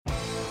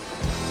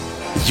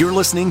You're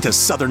listening to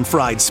Southern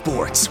Fried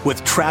Sports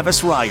with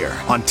Travis Reier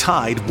on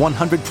Tide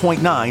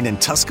 100.9 in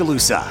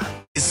Tuscaloosa.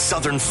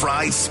 Southern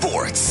Fried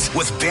Sports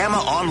with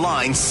Bama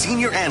Online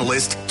senior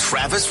analyst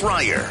Travis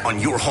Reier on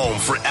your home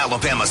for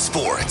Alabama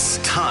sports.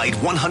 Tide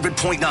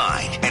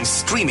 100.9 and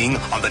streaming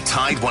on the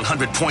Tide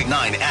 100.9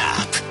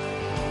 app.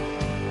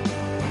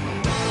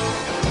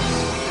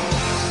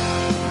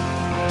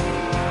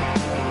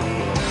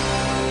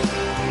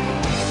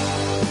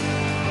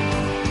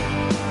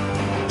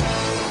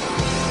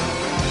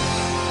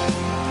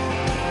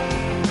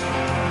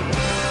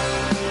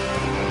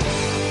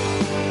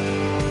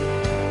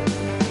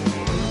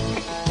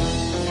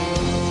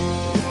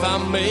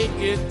 Make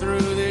it through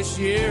this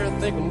year, I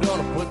think I'm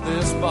gonna put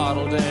this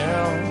bottle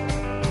down.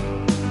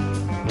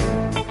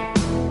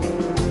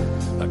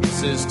 I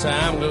guess as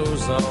time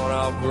goes on,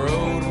 I'll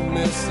grow to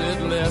miss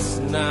it less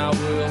than I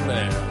will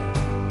now.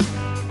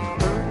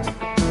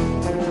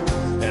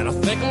 And I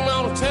think I'm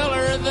gonna tell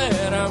her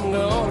that I'm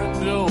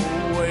gonna go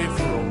away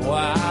for a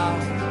while,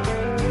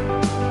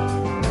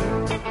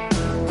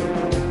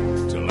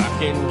 till I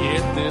can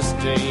get this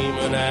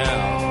demon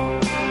out.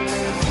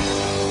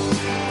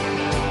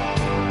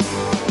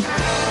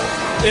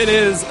 It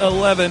is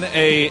 11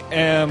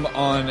 a.m.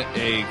 on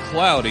a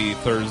cloudy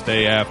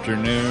Thursday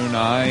afternoon.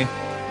 I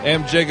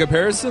am Jacob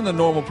Harrison, the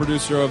normal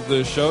producer of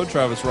the show.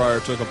 Travis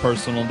Reier took a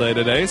personal day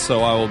today,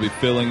 so I will be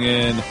filling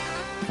in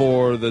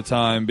for the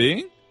time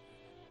being.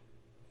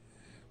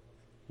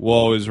 We'll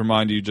always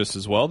remind you just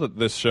as well that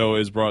this show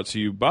is brought to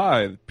you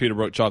by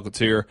Peterbrook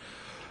Chocolatier.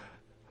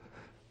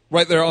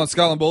 Right there on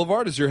Skyland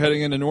Boulevard, as you're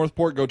heading into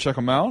Northport, go check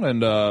them out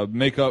and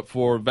make up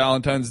for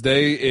Valentine's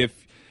Day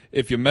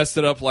if you messed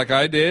it up like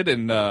I did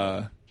and,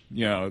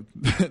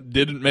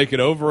 didn't make it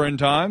over in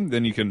time,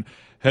 then you can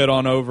head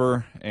on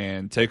over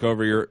and take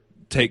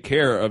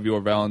care of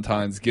your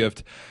Valentine's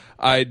gift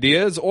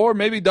ideas, or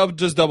maybe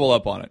just double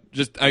up on it.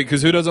 Just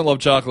because who doesn't love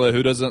chocolate?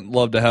 Who doesn't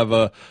have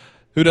a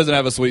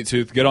sweet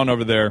tooth? Get on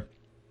over there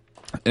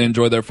and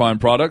enjoy their fine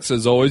products.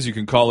 As always, you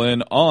can call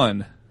in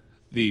on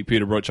the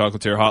Peterbrook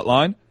Chocolatier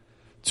hotline,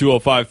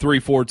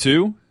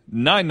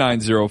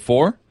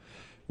 205-342-9904.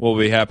 We'll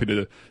be happy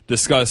to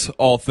discuss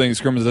all things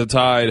Crimson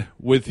Tide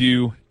with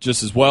you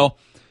just as well.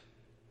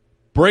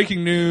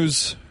 Breaking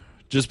news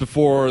just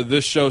before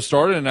this show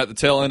started and at the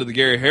tail end of the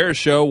Gary Harris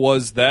show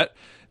was that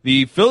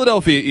the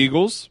Philadelphia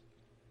Eagles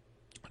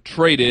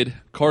traded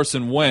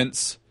Carson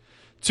Wentz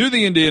to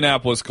the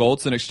Indianapolis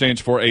Colts in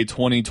exchange for a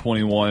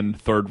 2021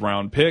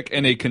 third-round pick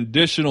and a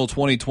conditional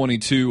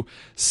 2022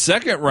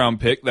 second-round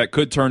pick that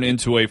could turn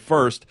into a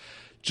first,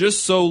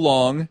 just so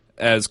long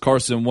as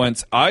Carson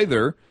Wentz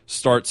either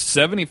starts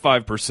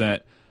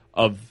 75%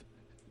 of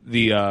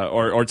the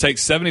or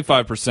takes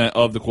 75%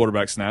 of the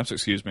quarterback snaps,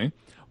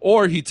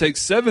 or he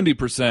takes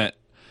 70%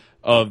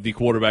 of the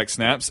quarterback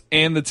snaps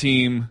and the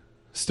team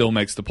still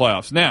makes the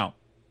playoffs. Now,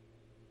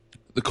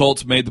 the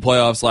Colts made the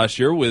playoffs last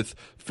year with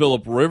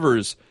Phillip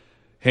Rivers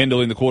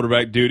handling the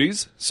quarterback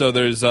duties, so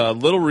there's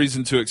little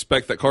reason to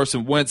expect that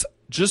Carson Wentz,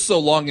 just so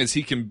long as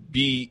he can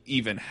be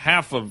even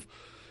half of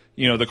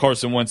the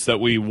Carson Wentz that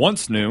we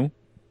once knew,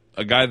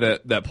 a guy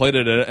that played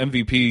at an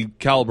MVP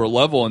caliber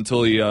level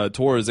until he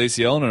tore his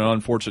ACL in an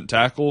unfortunate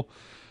tackle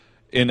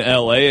in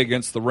L.A.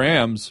 against the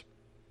Rams.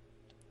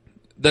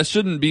 That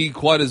shouldn't be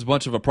quite as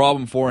much of a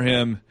problem for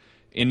him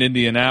in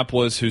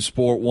Indianapolis, who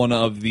sport one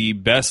of the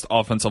best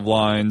offensive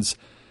lines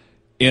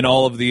in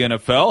all of the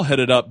NFL,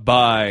 headed up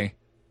by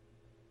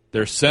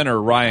their center,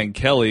 Ryan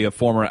Kelly, a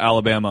former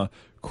Alabama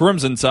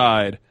Crimson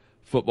Tide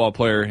football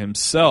player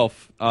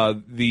himself.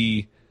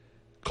 The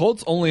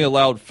Colts only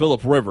allowed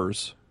Phillip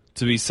Rivers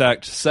to be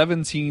sacked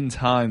 17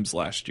 times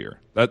last year.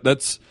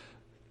 That's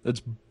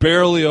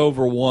barely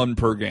over one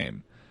per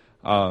game,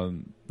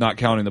 not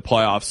counting the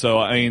playoffs. So,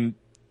 I mean,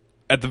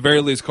 at the very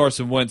least,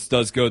 Carson Wentz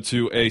does go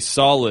to a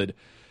solid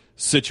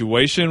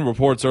situation.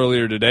 Reports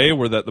earlier today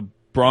were that the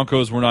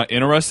Broncos were not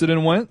interested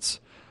in Wentz.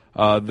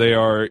 They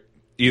are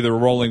either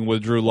rolling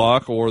with Drew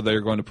Lock or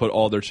they're going to put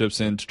all their chips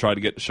in to try to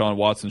get Deshaun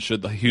Watson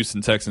should the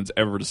Houston Texans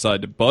ever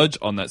decide to budge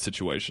on that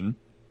situation.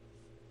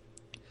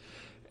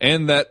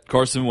 And that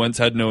Carson Wentz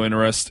had no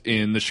interest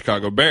in the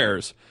Chicago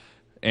Bears.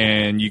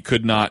 And you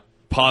could not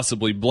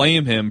possibly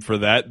blame him for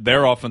that.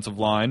 Their offensive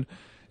line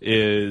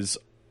is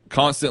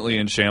constantly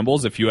in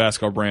shambles. If you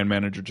ask our brand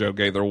manager, Joe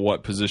Gaither,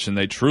 what position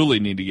they truly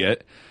need to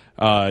get,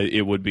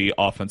 it would be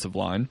offensive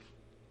line.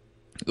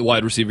 The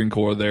wide receiving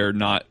core, they're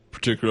not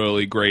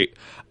particularly great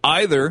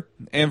either.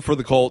 And for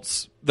the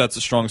Colts, that's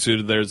a strong suit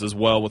of theirs as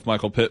well, with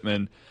Michael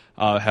Pittman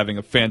having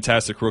a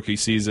fantastic rookie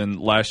season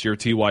last year.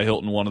 T.Y.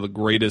 Hilton, one of the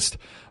greatest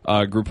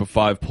group of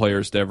five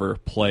players to ever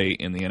play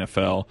in the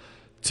NFL,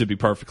 to be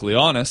perfectly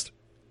honest.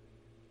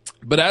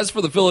 But as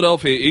for the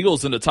Philadelphia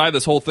Eagles, and to tie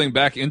this whole thing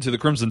back into the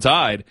Crimson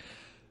Tide,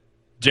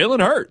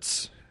 Jalen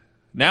Hurts,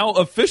 now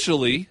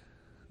officially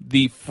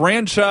the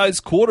franchise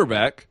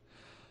quarterback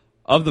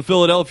of the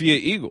Philadelphia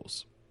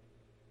Eagles.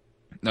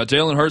 Now,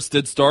 Jalen Hurts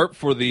did start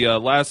for the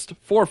last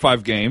 4 or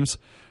 5 games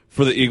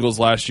for the Eagles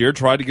last year,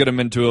 tried to get him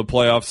into a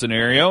playoff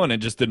scenario, and it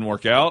just didn't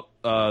work out.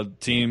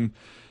 Team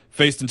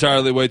faced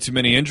entirely way too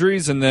many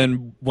injuries, and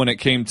then when it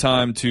came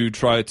time to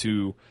try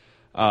to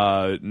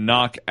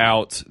knock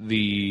out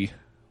the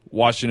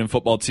Washington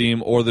football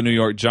team or the New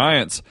York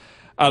Giants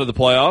out of the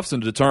playoffs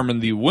and determine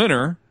the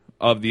winner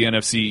of the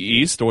NFC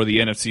East or the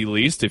NFC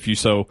least, if you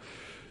so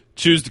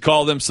choose to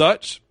call them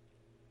such,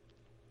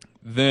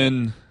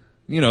 then,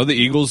 the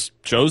Eagles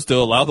chose to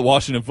allow the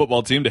Washington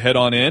football team to head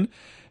on in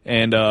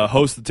and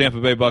host the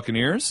Tampa Bay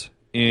Buccaneers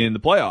in the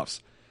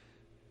playoffs.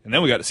 And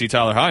then we got to see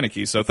Tyler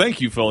Heinicke. So thank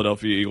you,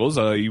 Philadelphia Eagles.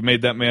 You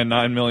made that man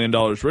 $9 million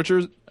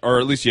richer, or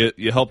at least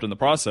you helped in the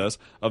process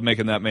of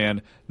making that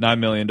man $9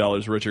 million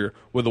richer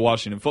with the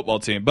Washington football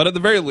team. But at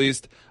the very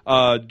least,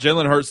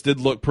 Jalen Hurts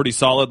did look pretty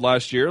solid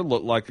last year,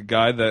 looked like a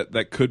guy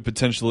that could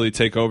potentially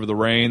take over the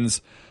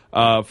reins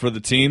for the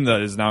team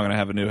that is now going to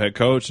have a new head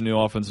coach, a new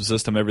offensive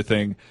system,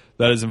 everything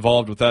that is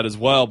involved with that as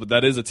well. But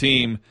that is a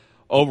team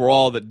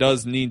overall that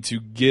does need to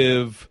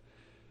give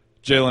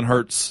Jalen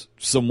Hurts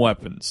some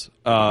weapons.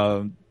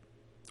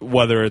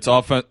 Whether it's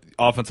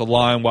offensive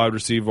line, wide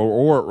receiver,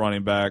 or at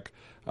running back,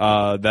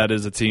 that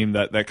is a team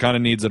that kind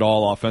of needs it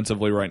all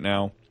offensively right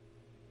now.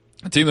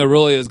 A team that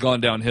really has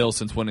gone downhill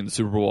since winning the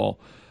Super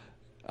Bowl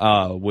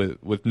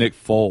with Nick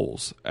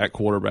Foles at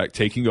quarterback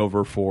taking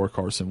over for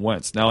Carson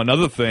Wentz. Now,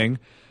 another thing,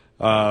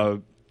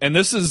 and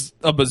this is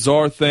a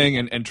bizarre thing,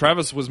 and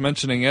Travis was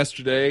mentioning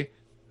yesterday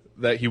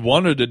that he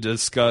wanted to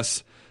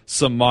discuss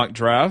some mock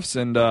drafts,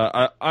 and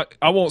I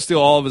won't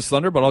steal all of his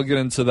thunder, but I'll get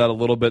into that a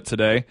little bit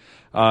today,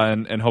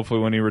 and hopefully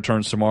when he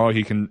returns tomorrow,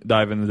 he can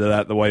dive into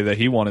that the way that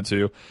he wanted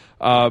to.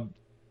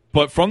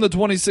 But from the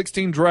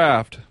 2016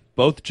 draft,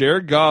 both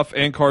Jared Goff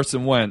and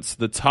Carson Wentz,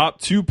 the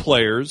top two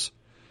players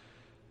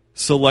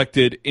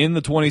selected in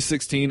the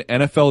 2016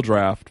 NFL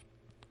draft,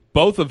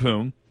 both of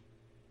whom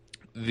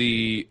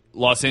the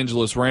Los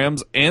Angeles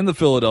Rams and the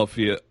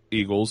Philadelphia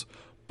Eagles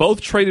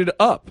both traded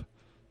up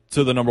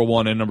to the number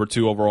 1 and number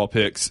 2 overall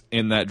picks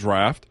in that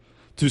draft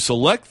to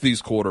select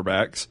these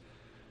quarterbacks.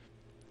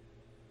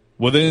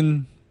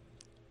 Within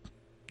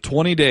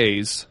 20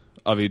 days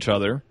of each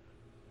other,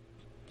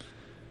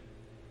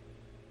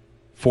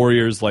 4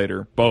 years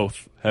later,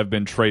 both have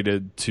been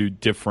traded to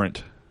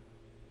different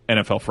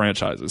NFL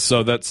franchises.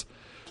 So that's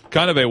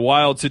kind of a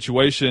wild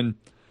situation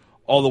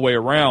all the way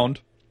around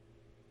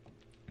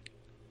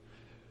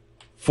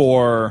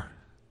for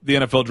the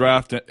NFL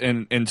draft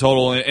in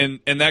total, and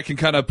that can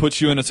kind of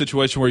put you in a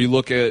situation where you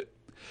look at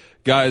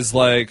guys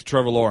like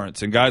Trevor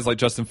Lawrence and guys like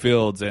Justin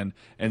Fields and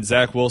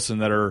Zach Wilson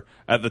that are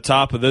at the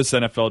top of this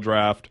NFL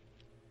draft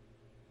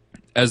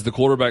as the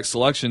quarterback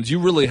selections. You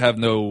really have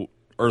no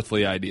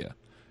earthly idea.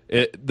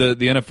 The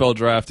NFL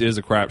draft is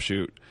a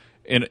crapshoot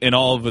in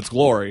all of its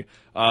glory.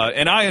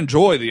 And I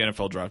enjoy the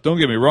NFL draft. Don't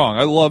get me wrong.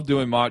 I love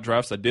doing mock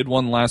drafts. I did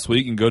one last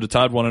week. You can go to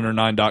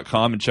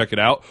Tide109.com and check it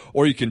out.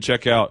 Or you can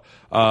check out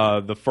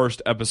the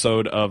first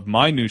episode of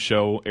my new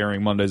show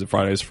airing Mondays and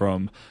Fridays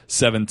from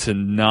 7 to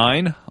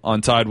 9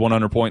 on Tide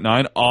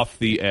 100.9, Off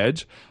the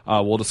Edge.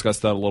 We'll discuss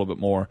that a little bit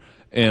more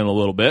in a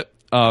little bit.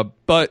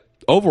 But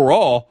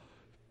overall,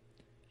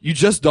 you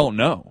just don't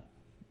know.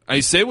 I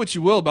say what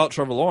you will about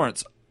Trevor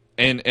Lawrence,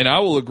 and I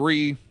will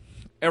agree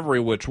every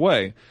which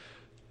way.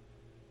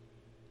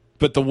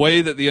 But the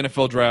way that the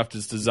NFL draft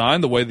is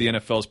designed, the way the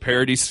NFL's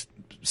parity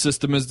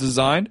system is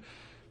designed,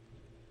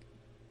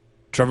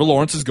 Trevor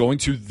Lawrence is going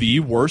to the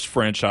worst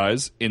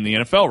franchise in the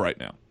NFL right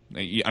now.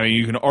 I mean,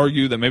 you can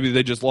argue that maybe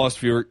they just lost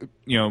fewer,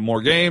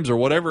 more games or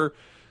whatever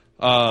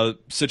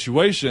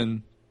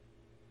situation.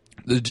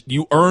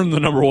 You earn the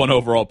number 1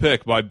 overall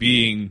pick by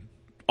being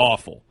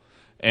awful,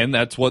 and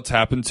that's what's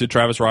happened to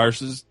Travis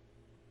Ryers's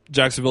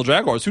Jacksonville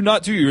Jaguars, who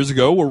not 2 years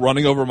ago were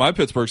running over my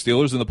Pittsburgh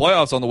Steelers in the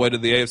playoffs on the way to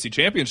the AFC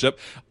Championship,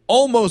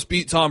 almost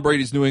beat Tom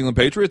Brady's New England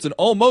Patriots, and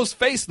almost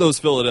faced those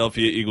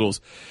Philadelphia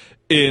Eagles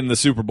in the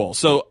Super Bowl.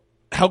 So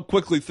how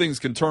quickly things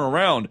can turn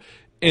around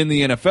in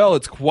the NFL,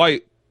 it's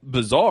quite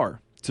bizarre,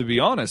 to be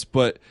honest.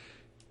 But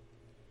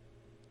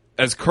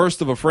as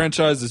cursed of a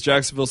franchise as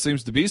Jacksonville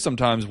seems to be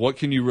sometimes, what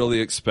can you really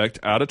expect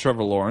out of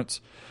Trevor Lawrence,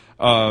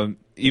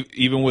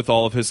 even with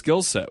all of his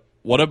skill set?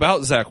 What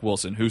about Zach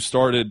Wilson, who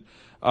started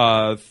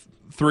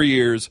 3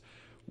 years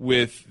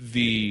with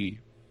the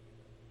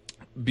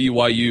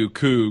BYU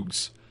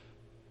Cougs?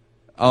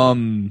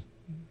 And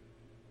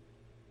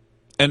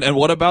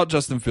what about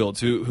Justin Fields,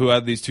 who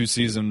had these 2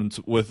 seasons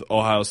with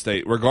Ohio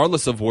State?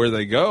 Regardless of where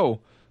they go,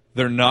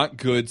 they're not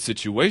good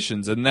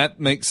situations, and that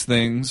makes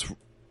things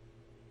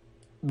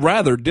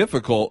rather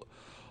difficult,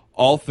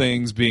 all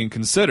things being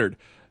considered.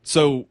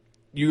 So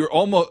you're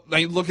almost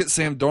like, look at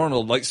Sam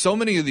Darnold. Like, so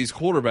many of these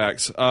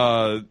quarterbacks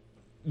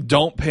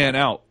don't pan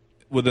out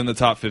within the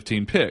top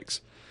 15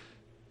 picks.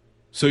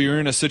 So you're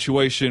in a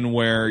situation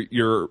where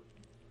you're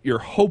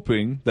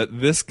hoping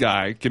that this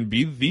guy can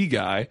be the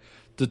guy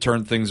to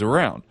turn things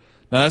around.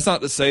 Now, that's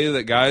not to say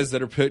that guys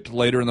that are picked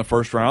later in the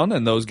first round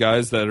and those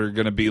guys that are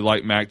going to be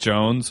like Mac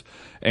Jones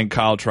and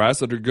Kyle Trask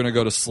that are going to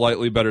go to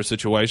slightly better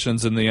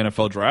situations in the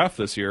NFL draft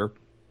this year,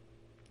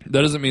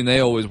 that doesn't mean they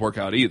always work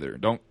out either.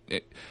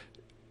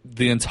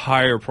 The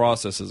entire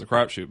process is a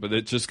crapshoot, but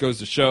it just goes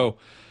to show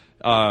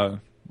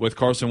with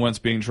Carson Wentz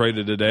being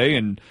traded today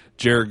and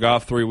Jared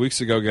Goff 3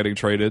 weeks ago getting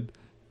traded,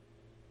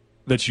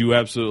 that you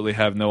absolutely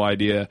have no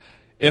idea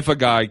if a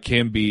guy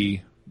can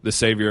be the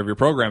savior of your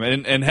program.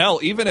 And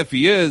hell, even if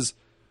he is,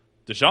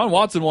 Deshaun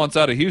Watson wants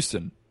out of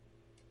Houston.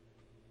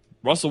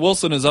 Russell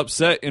Wilson is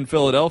upset in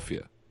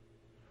Philadelphia.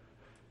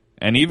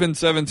 And even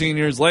 17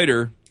 years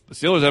later, the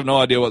Steelers have no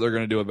idea what they're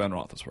going to do with Ben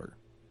Roethlisberger.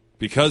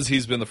 Because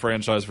he's been the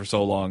franchise for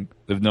so long,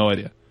 they have no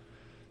idea.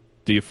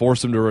 Do you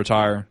force him to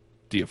retire?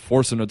 Do you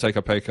force him to take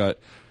a pay cut?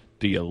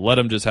 Do you let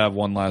him just have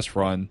one last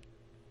run,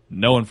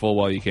 knowing full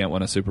well you can't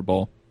win a Super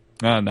Bowl?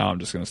 Now I'm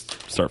just going to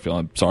start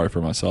feeling sorry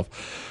for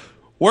myself.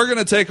 We're going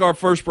to take our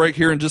first break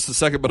here in just a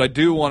second, but I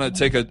do want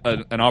to take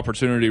an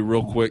opportunity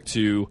real quick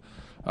to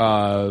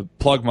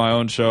plug my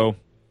own show.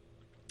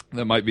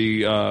 That might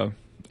be, I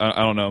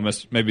don't know,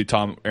 maybe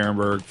Tom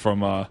Ehrenberg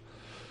from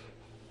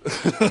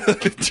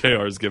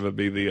JR is giving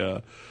me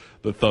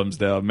the thumbs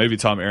down. Maybe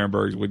Tom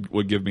Ehrenberg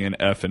would give me an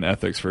F in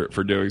ethics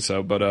for doing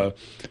so. But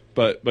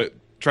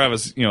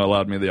Travis,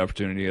 allowed me the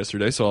opportunity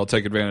yesterday, so I'll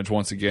take advantage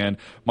once again.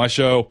 My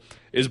show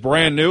is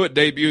brand new. It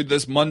debuted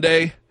this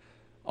Monday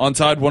on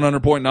Tide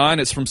 100.9.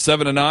 It's from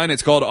 7 to 9.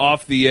 It's called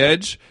Off the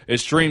Edge. It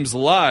streams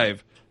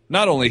live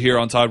not only here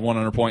on Tide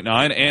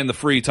 100.9 and the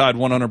free Tide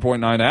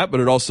 100.9 app, but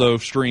it also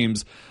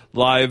streams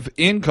live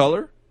in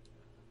color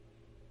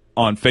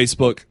on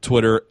Facebook,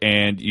 Twitter,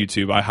 and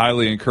YouTube. I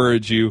highly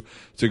encourage you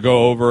to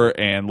go over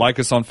and like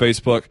us on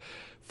Facebook,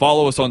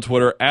 follow us on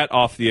Twitter at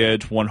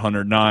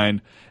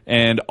OffTheEdge109,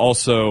 and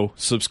also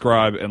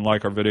subscribe and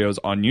like our videos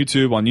on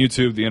YouTube. On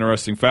YouTube, the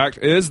interesting fact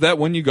is that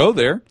when you go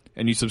there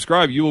and you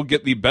subscribe, you will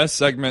get the best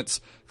segments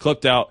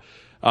clipped out.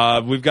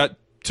 We've got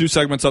 2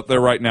 segments up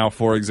there right now,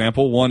 for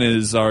example. One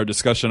is our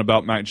discussion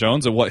about Mac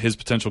Jones and what his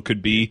potential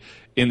could be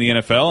in the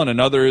NFL, and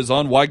another is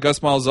on why Gus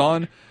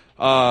Malzahn,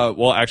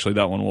 well, actually,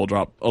 that one will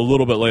drop a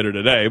little bit later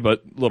today,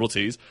 but little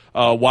tease.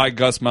 Why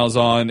Gus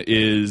Malzahn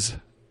is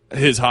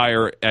his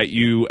hire at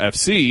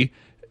UCF.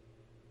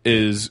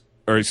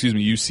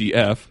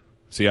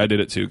 See, I did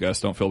it too, Gus.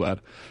 Don't feel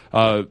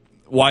bad.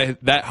 Why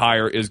that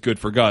hire is good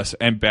for Gus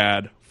and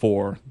bad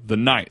for the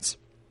Knights.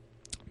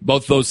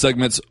 Both those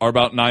segments are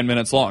about 9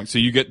 minutes long, so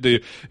you get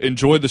to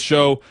enjoy the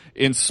show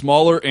in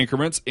smaller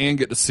increments and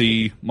get to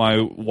see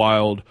my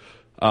wild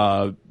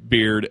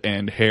beard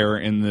and hair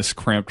in this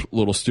cramped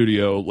little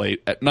studio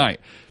late at night.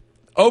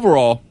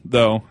 Overall,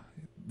 though,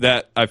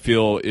 that I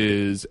feel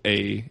is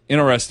a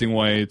interesting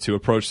way to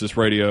approach this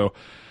radio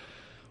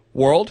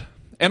world.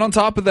 And on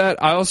top of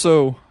that, I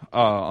also,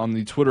 on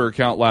the Twitter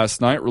account last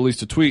night,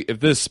 released a tweet.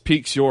 If this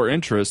piques your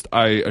interest,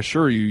 I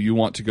assure you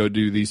want to go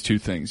do these 2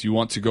 things. You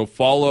want to go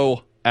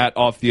follow at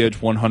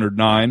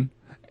OffTheEdge109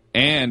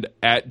 and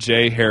at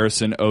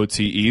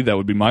JHarrisonOTE. That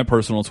would be my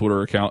personal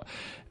Twitter account.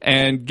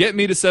 And get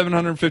me to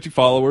 750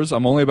 followers.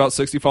 I'm only about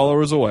 60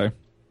 followers away.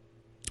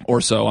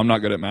 Or so. I'm not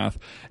good at math.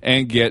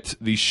 And get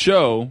the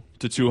show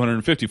to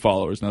 250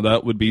 followers. Now,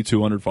 that would be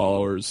 200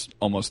 followers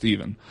almost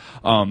even.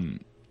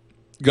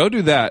 Go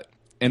do that.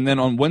 And then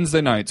on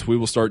Wednesday nights, we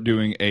will start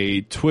doing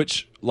a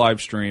Twitch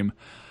live stream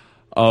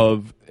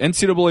of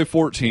NCAA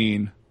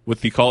 14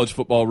 with the college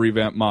football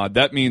revamp mod.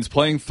 That means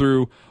playing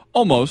through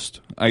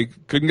almost, I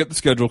couldn't get the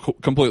schedule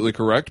completely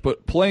correct,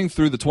 but playing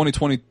through the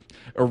 2020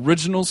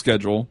 original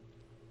schedule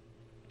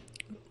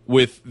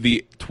with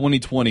the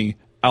 2020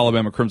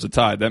 Alabama Crimson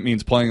Tide. That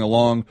means playing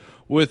along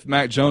with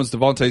Mac Jones,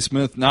 Devontae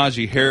Smith,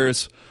 Najee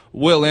Harris,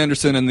 Will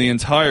Anderson, and the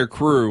entire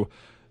crew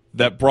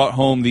that brought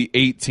home the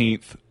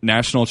 18th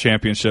national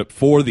championship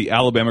for the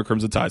Alabama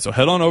Crimson Tide. So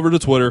head on over to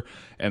Twitter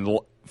and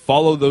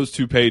follow those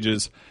 2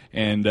 pages,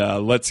 and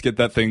let's get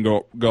that thing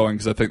going,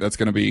 because I think that's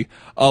going to be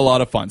a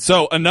lot of fun.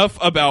 So enough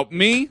about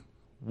me.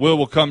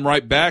 Will come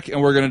right back,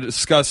 and we're going to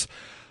discuss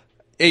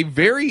a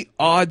very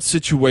odd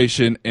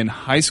situation in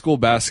high school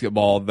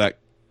basketball that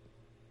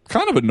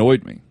kind of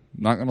annoyed me,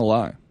 not going to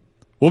lie.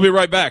 We'll be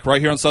right back right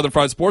here on Southern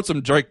Fried Sports.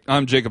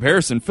 I'm Jacob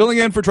Harrison, filling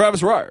in for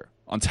Travis Reier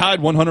on Tide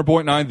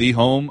 100.9, the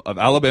home of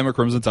Alabama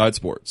Crimson Tide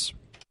sports.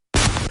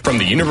 From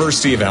the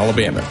University of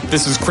Alabama,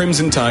 this is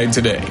Crimson Tide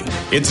Today.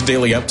 It's a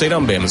daily update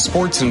on Bama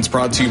sports, and it's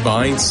brought to you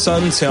by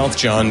Sun South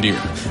John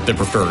Deere, the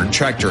preferred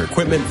tractor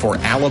equipment for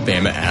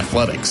Alabama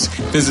athletics.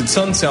 Visit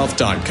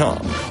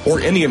sunsouth.com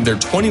or any of their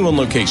 21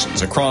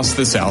 locations across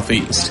the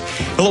Southeast.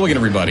 Hello again,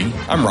 everybody.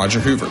 I'm Roger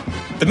Hoover.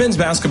 The men's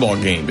basketball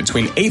game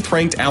between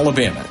 8th-ranked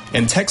Alabama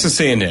and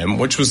Texas A&M,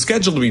 which was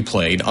scheduled to be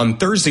played on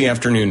Thursday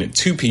afternoon at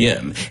 2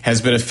 p.m.,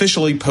 has been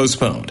officially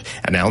postponed,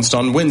 announced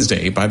on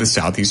Wednesday by the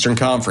Southeastern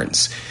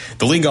Conference.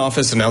 The league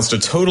office announced a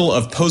total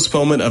of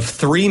postponement of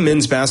 3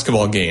 men's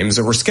basketball games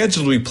that were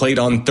scheduled to be played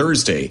on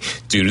Thursday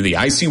due to the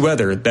icy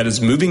weather that is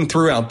moving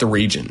throughout the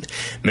region.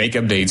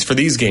 Makeup dates for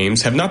these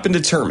games have not been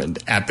determined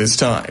at this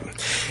time.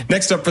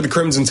 Next up for the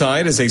Crimson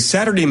Tide is a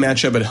Saturday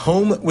matchup at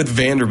home with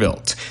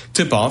Vanderbilt.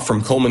 Tip-off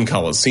from Coleman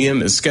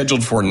Coliseum is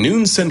scheduled for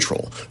noon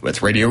Central,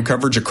 with radio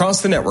coverage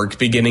across the network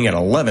beginning at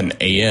 11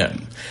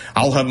 a.m.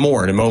 I'll have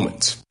more in a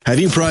moment. Have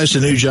you priced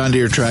a new John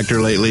Deere tractor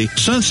lately?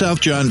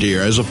 SunSouth John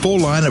Deere has a full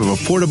line of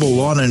affordable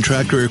lawn and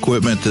tractor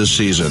equipment this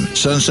season.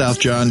 SunSouth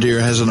John Deere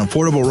has an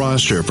affordable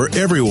roster for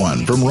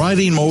everyone, from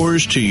riding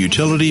mowers to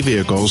utility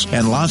vehicles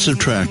and lots of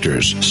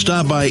tractors.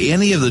 Stop by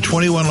any of the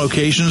 21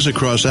 locations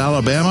across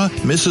Alabama,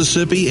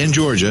 Mississippi, and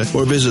Georgia,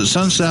 or visit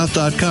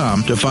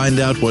sunsouth.com to find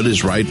out what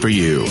is right for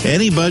you.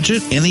 Any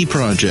budget, any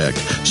project.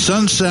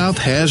 SunSouth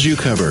has you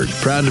covered.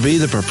 Proud to be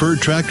the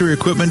preferred tractor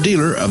equipment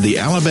dealer of the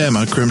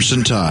Alabama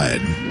Crimson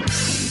Tide.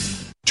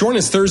 Join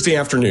us Thursday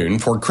afternoon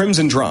for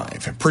Crimson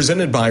Drive,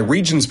 presented by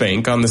Regions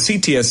Bank on the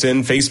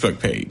CTSN Facebook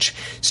page.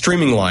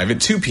 Streaming live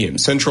at 2 p.m.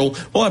 Central,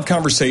 we'll have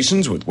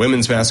conversations with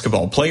women's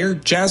basketball player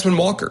Jasmine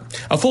Walker,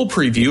 a full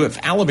preview of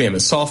Alabama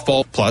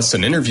softball, plus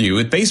an interview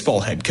with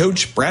baseball head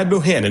coach Brad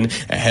Bohannon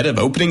ahead of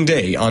opening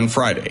day on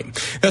Friday.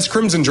 That's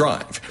Crimson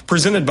Drive,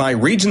 presented by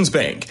Regions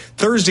Bank,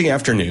 Thursday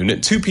afternoon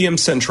at 2 p.m.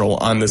 Central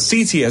on the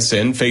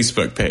CTSN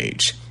Facebook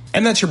page.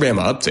 And that's your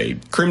Bama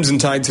Update. Crimson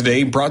Tide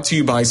Today brought to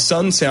you by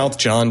SunSouth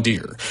John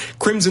Deere.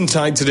 Crimson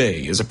Tide Today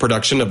is a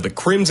production of the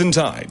Crimson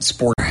Tide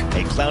Sport.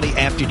 A cloudy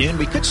afternoon.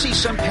 We could see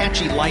some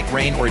patchy light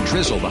rain or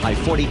drizzle, the high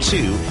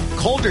 42.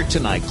 Colder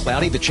tonight,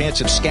 cloudy, the chance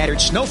of scattered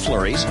snow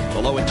flurries, the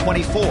low at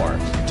 24.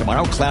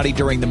 Tomorrow, cloudy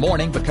during the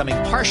morning, becoming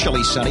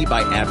partially sunny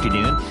by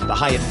afternoon, the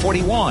high at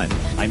 41.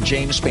 I'm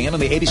James Spann on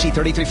the ABC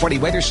 3340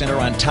 Weather Center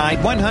on Tide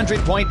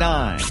 100.9.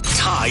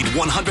 Tide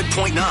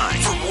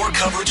 100.9. For more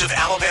coverage of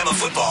Alabama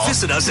football,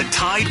 visit us at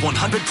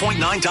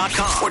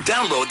Tide100.9.com or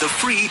download the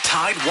free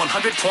Tide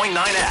 100.9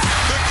 app.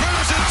 The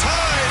Crimson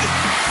Tide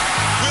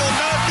will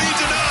not be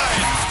denied.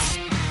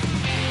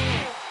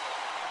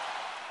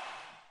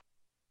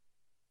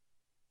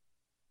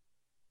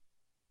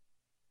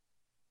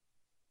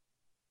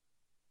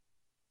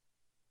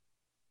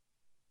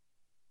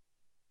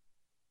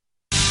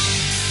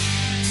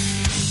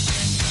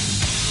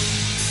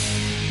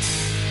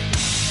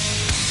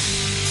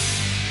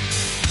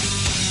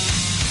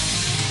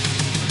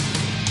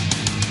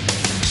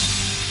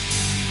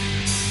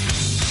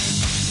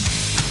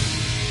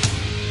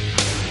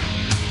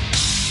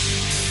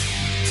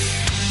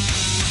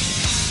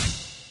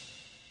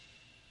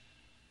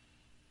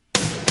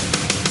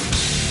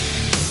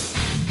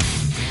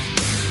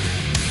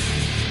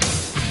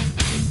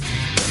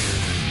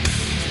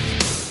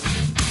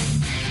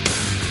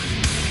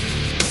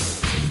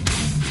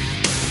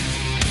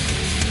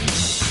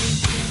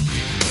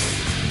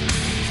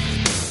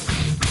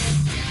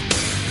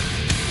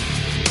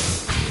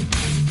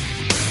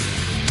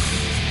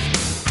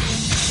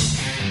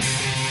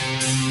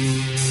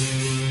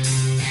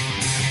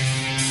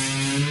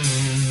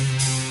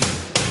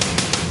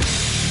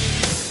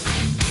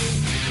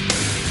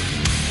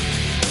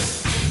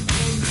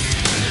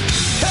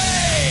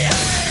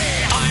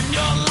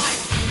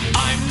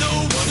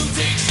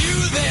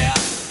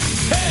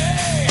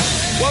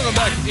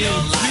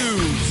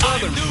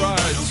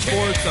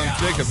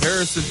 Jacob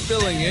Harrison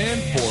filling in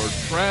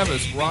for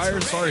Travis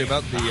Reier. Sorry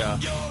about the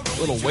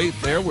little wait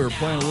there. We were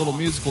playing a little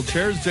musical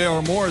chairs.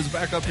 J.R. Moore is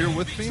back up here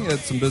with me. He had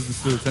some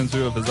business to attend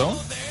to of his own.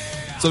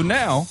 So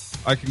now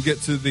I can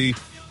get to the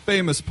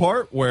famous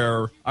part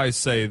where I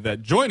say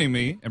that joining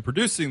me and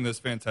producing this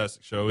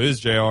fantastic show is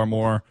J.R.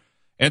 Moore.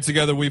 And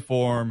together we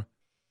form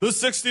the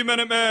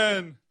 60-Minute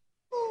Men.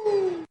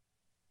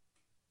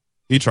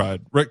 He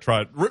tried. Rick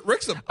tried.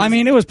 Rick's a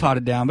busy, it was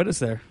potted down, but it's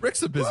there.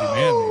 Rick's a busy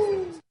man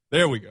these days.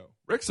 There we go.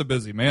 Rick's a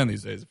busy man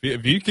these days.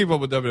 If you keep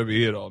up with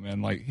WWE at all,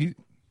 man, like he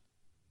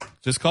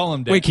just call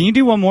him Dan. Wait, can you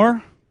do one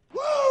more?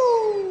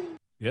 Woo!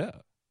 Yeah.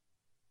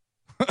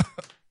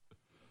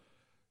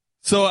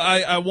 So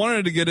I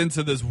wanted to get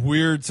into this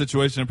weird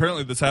situation.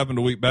 Apparently this happened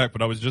a week back,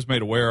 but I was just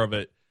made aware of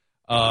it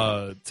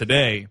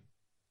today.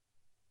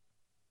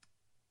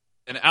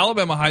 An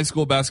Alabama high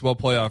school basketball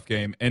playoff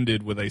game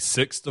ended with a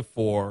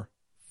 6-4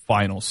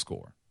 final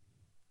score.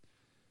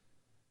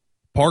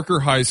 Parker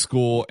High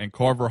School and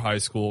Carver High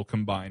School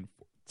combined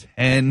for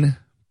 10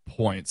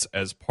 points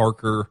as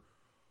Parker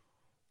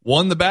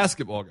won the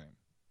basketball game,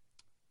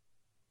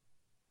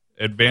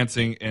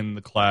 advancing in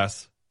the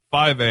Class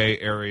 5A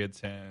Area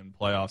 10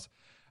 playoffs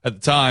at the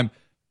time.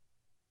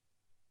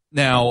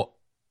 Now,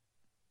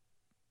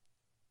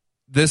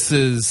 this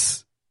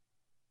is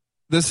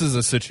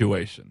a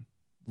situation.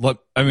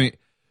 I mean,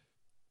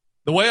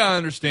 the way I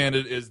understand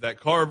it is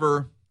that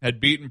Carver had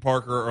beaten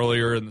Parker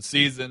earlier in the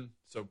season.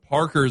 So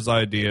Parker's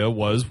idea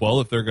was,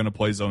 well, if they're going to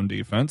play zone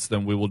defense,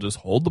 then we will just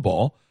hold the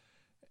ball.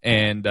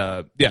 And,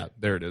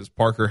 there it is.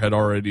 Parker had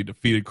already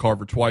defeated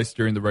Carver twice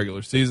during the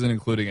regular season,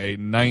 including a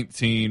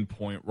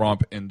 19-point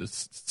romp in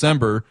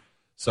December.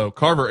 So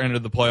Carver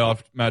entered the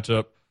playoff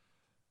matchup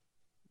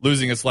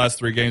losing its last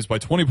 3 games by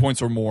 20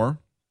 points or more.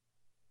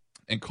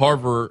 And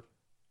Carver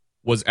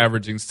was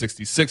averaging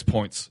 66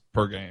 points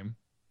per game,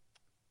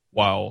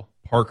 while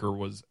Parker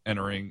was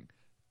entering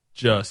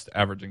just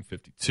averaging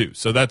 52.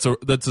 So that's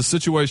a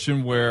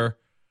situation where,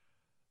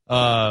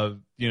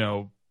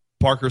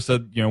 Parker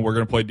said, we're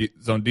going to play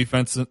zone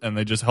defense, and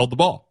they just held the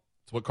ball.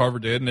 That's what Carver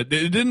did, and it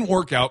didn't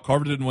work out.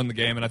 Carver didn't win the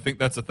game, and I think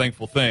that's a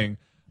thankful thing.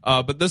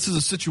 But this is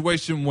a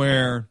situation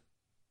where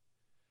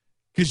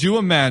Could you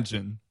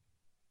imagine,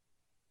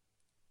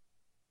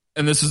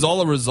 and this is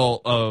all a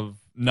result of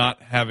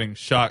not having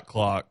shot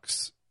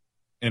clocks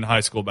in high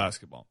school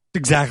basketball.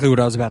 Exactly what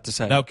I was about to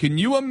say. Now, can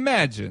you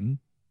imagine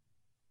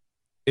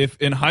if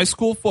in high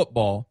school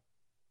football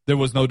there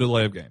was no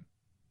delay of game?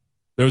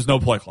 There was no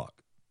play clock.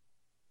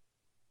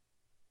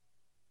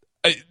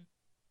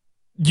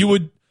 You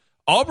would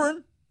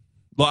Auburn.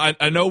 Well,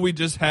 I know we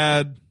just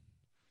had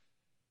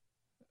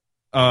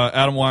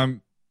Adam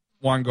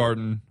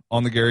Weingarten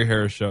on the Gary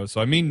Harris show,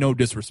 so I mean no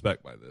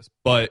disrespect by this,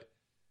 but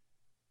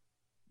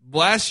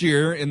last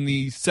year in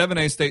the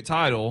 7A state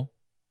title,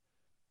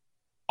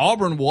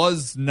 Auburn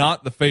was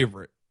not the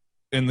favorite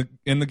in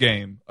the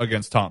game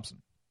against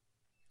Thompson,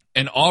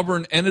 and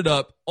Auburn ended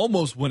up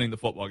almost winning the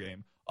football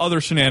game.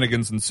 Other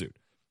shenanigans ensued.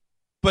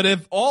 But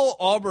if all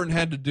Auburn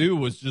had to do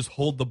was just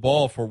hold the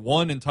ball for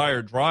one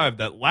entire drive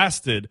that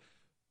lasted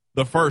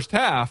the first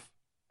half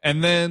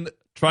and then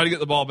try to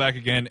get the ball back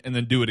again and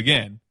then do it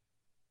again,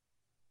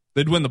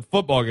 they'd win the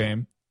football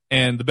game,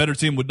 and the better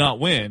team would not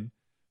win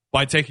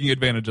by taking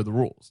advantage of the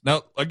rules.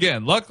 Now,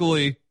 again,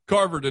 luckily,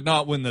 Carver did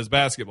not win this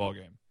basketball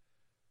game.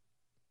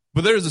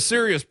 But there's a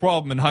serious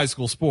problem in high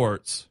school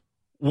sports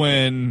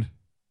when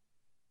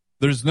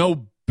there's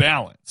no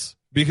balance.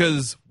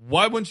 Because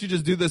why wouldn't you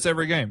just do this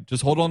every game?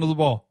 Just hold on to the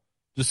ball.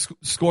 Just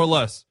score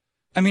less.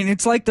 I mean,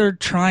 it's like they're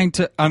trying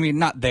to,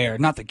 not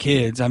the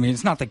kids. I mean,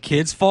 it's not the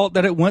kids' fault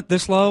that it went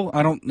this low.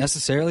 I don't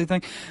necessarily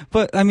think.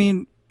 But, I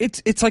mean,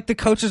 it's like the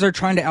coaches are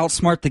trying to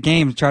outsmart the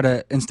game,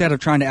 instead of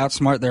trying to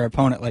outsmart their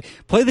opponent. Like,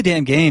 play the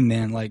damn game,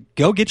 man. Like,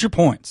 go get your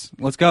points.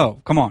 Let's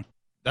go. Come on.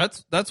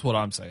 That's what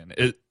I'm saying.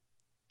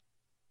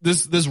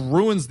 This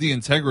ruins the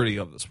integrity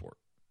of the sport.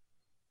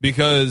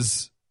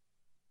 Because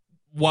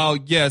while,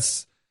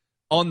 yes,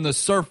 on the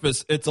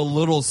surface, it's a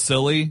little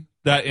silly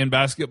that in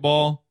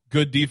basketball,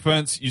 good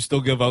defense, you still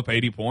give up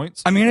 80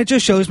 points. I mean, it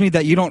just shows me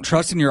that you don't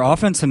trust in your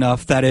offense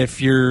enough that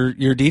if your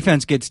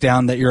defense gets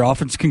down, that your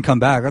offense can come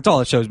back. That's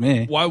all it shows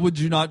me. Why would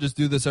you not just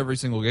do this every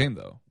single game,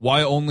 though?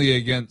 Why only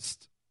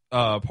against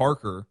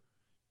Parker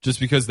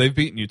just because they've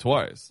beaten you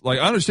twice? Like,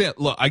 I understand.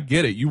 Look, I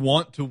get it. You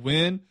want to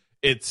win.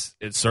 It's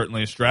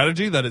certainly a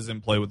strategy that is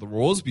in play with the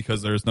rules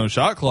because there's no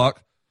shot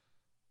clock,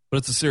 but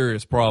it's a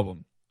serious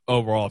problem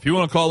overall. If you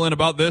want to call in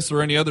about this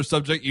or any other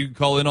subject, you can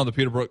call in on the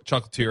Peterbrook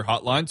Chocolatier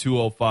hotline,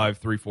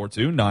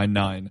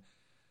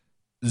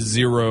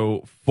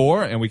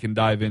 205-342-9904, and we can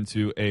dive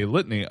into a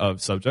litany of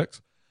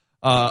subjects.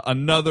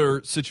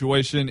 Another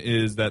situation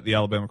is that the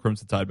Alabama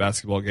Crimson Tide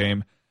basketball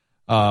game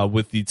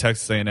with the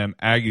Texas A&M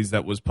Aggies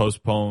that was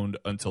postponed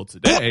until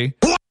today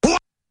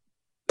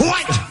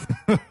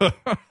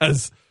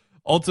has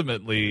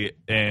ultimately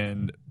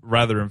and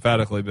rather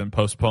emphatically been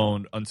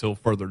postponed until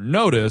further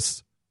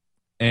notice.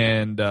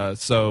 And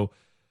so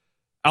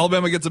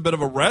Alabama gets a bit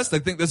of a rest. I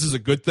think this is a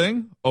good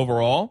thing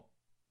overall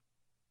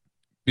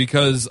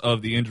because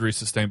of the injuries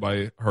sustained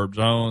by Herb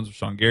Jones,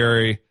 Rashawn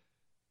Gary,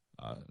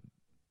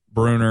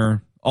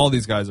 Bruner. All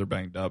these guys are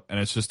banged up, and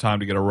it's just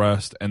time to get a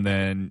rest. And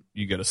then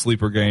you get a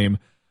sleeper game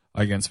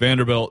against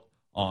Vanderbilt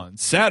on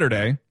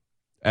Saturday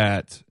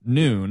at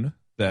noon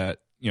that,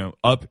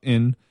 up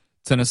in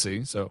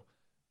Tennessee. So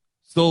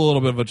still a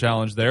little bit of a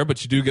challenge there,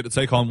 but you do get to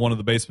take on one of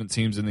the basement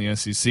teams in the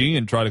SEC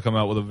and try to come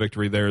out with a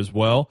victory there as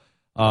well,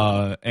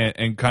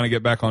 and kind of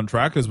get back on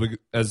track as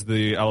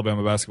the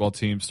Alabama basketball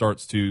team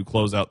starts to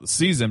close out the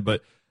season.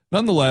 But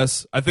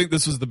nonetheless, I think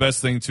this was the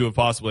best thing to have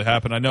possibly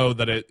happened. I know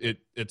that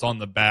it's on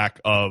the back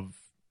of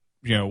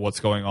what's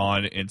going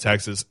on in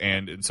Texas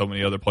and in so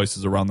many other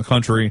places around the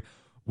country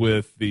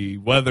with the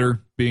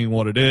weather being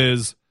what it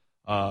is.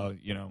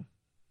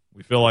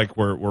 We feel like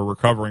we're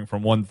recovering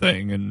from one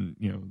thing,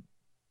 and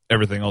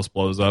everything else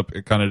blows up.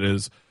 It kind of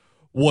is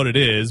what it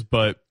is.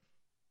 But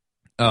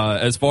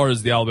as far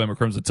as the Alabama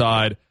Crimson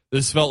Tide,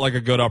 this felt like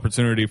a good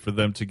opportunity for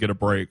them to get a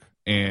break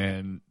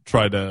and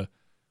try to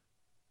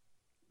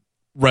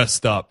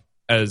rest up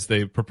as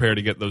they prepare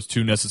to get those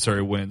two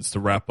necessary wins to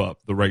wrap up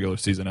the regular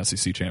season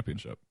SEC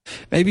championship.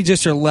 Maybe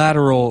just your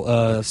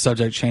lateral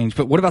subject change,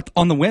 but what about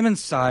on the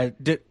women's side?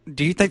 Do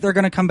you think they're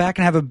going to come back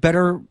and have a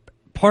better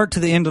part to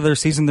the end of their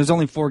season? There's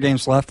only 4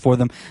 games left for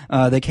them.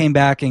 They came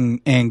back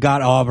and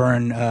got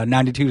Auburn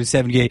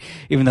 92-78,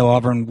 even though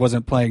Auburn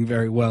wasn't playing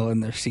very well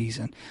in their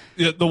season.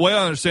 Yeah, the way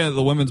I understand it,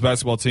 the women's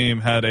basketball team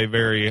had a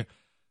very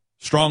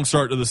strong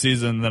start to the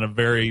season, then a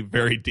very,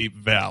 very deep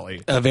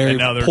valley. A very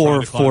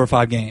poor 4 or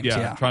 5 games.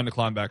 Yeah, trying to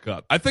climb back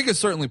up. I think it's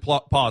certainly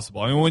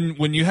possible. I mean,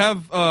 when you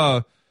have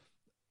a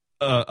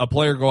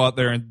player go out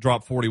there and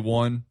drop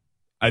 41,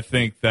 I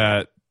think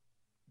that's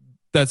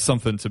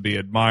something to be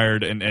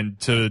admired and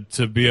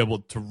to be able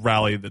to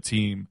rally the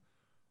team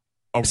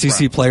around.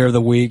 SEC Player of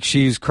the Week.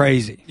 She's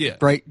crazy. Yeah.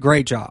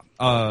 Great job.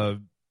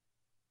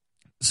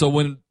 So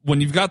when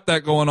you've got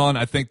that going on,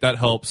 I think that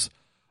helps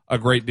a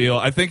great deal.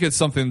 I think it's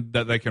something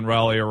that they can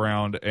rally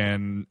around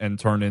and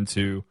turn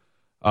into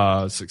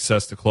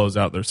success to close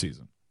out their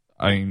season.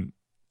 I mean,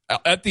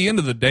 at the end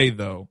of the day,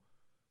 though,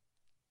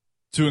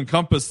 to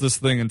encompass this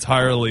thing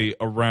entirely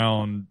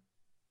around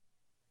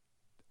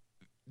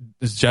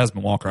It's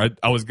Jasmine Walker.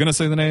 I was going to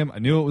say the name. I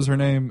knew it was her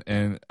name,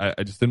 and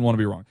I just didn't want to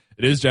be wrong.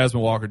 It is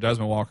Jasmine Walker.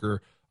 Jasmine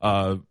Walker,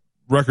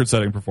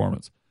 record-setting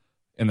performance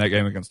in that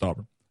game against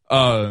Auburn.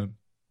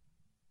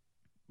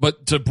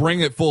 But to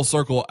bring it full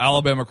circle,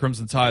 Alabama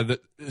Crimson Tide,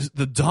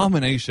 the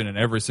domination in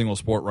every single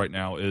sport right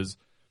now is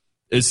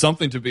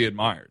something to be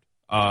admired.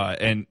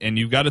 And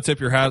you've got to tip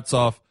your hats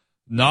off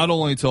not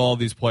only to all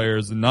these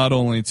players and not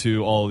only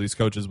to all of these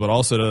coaches, but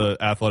also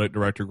to athletic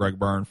director Greg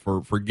Byrne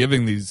for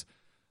giving these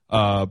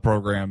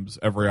programs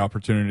every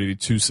opportunity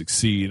to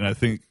succeed. And I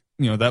think,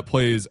 that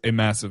plays a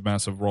massive,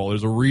 massive role.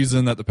 There's a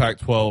reason that the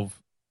Pac-12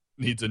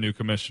 needs a new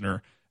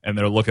commissioner, and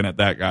they're looking at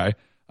that guy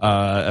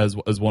as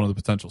one of the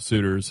potential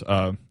suitors.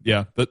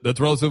 That's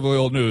relatively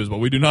old news, but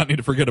we do not need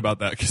to forget about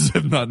that because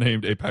they've not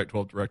named a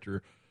Pac-12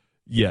 director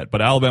yet.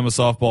 But Alabama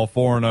softball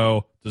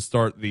 4-0 to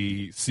start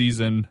the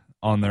season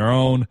on their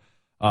own,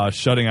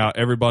 shutting out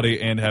everybody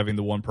and having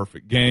the one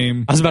perfect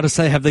game. I was about to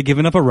say, have they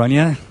given up a run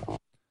yet?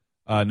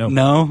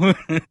 No.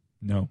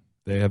 No,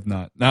 they have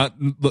not. Now,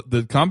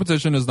 the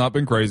competition has not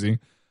been crazy,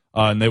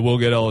 and they will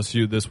get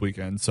LSU this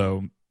weekend.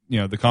 So,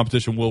 the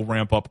competition will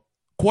ramp up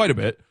quite a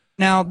bit.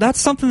 Now, that's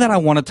something that I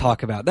want to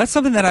talk about. That's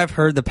something that I've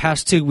heard the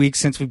past 2 weeks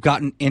since we've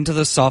gotten into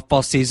the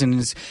softball season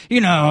is,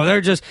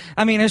 they're just,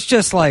 it's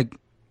just like,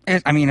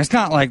 it's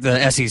not like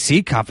the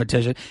SEC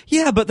competition.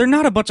 Yeah, but they're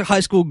not a bunch of high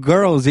school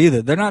girls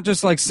either. They're not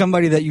just like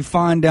somebody that you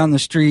find down the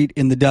street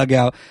in the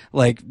dugout.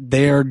 Like,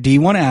 they're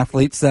D1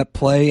 athletes that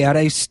play at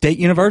a state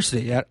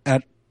university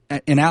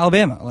in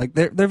Alabama. Like,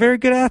 they're very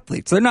good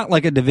athletes. They're not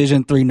like a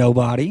Division III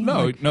nobody.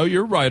 No,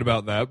 you're right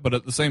about that. But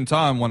at the same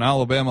time, when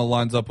Alabama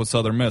lines up with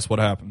Southern Miss, what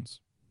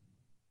happens?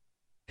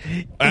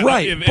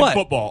 Right, in but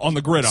football, on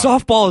the gridiron.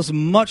 Softball is a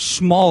much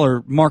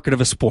smaller market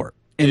of a sport,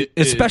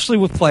 especially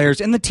with players,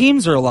 and the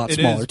teams are a lot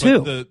smaller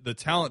too. The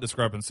talent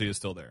discrepancy is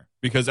still there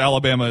because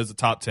Alabama is a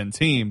top 10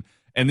 team,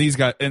 and these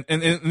guys and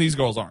these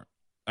girls aren't.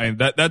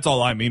 That's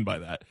all I mean by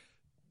that.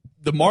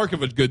 The mark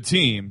of a good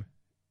team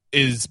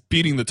is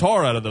beating the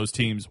tar out of those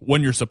teams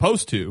when you're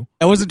supposed to.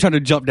 I wasn't trying to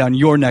jump down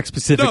your neck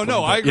specifically.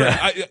 No, I agree.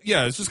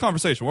 Yeah. It's just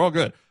conversation. We're all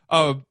good.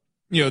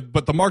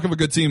 But the mark of a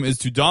good team is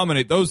to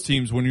dominate those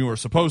teams when you are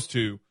supposed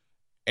to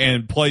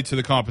and play to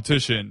the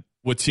competition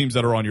with teams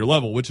that are on your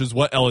level, which is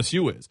what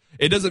LSU is.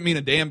 It doesn't mean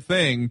a damn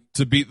thing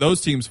to beat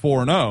those teams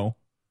 4-0,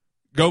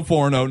 go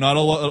 4-0,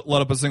 not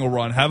let up a single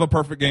run, have a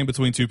perfect game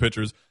between two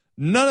pitchers.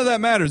 None of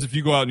that matters if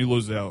you go out and you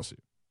lose to LSU.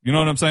 You know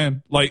what I'm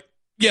saying? Like,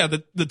 yeah,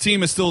 the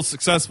team is still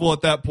successful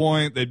at that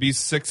point. They'd be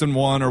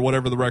 6-1 or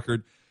whatever the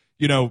record.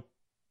 There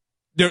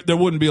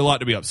wouldn't be a lot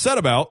to be upset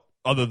about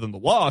other than the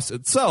loss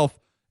itself,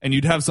 and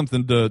you'd have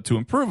something to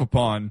improve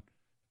upon.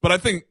 But I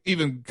think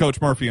even Coach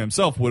Murphy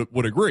himself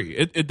would agree.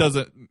 It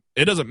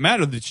doesn't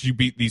matter that you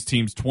beat these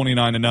teams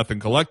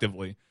 29-0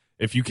 collectively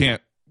if you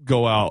can't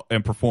go out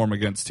and perform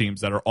against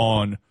teams that are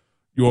on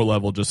your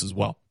level just as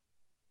well.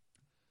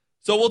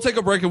 So we'll take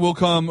a break and we'll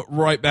come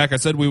right back. I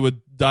said we would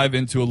dive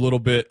into a little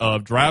bit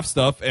of draft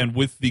stuff, and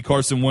with the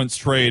Carson Wentz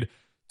trade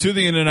to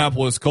the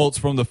Indianapolis Colts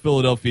from the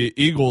Philadelphia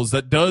Eagles,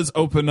 that does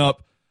open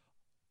up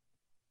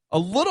a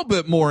little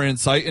bit more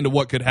insight into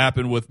what could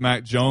happen with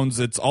Mac Jones.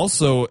 It's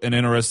also an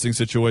interesting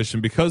situation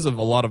because of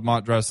a lot of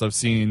mock drafts I've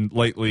seen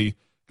lately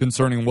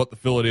concerning what the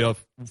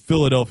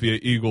Philadelphia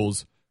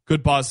Eagles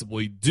could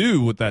possibly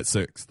do with that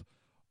 6th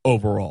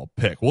overall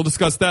pick. We'll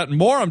discuss that and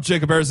more. I'm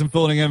Jacob Harrison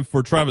filling in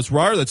for Travis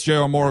Reier. That's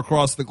J.R. Moore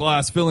across the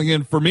glass filling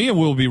in for me, and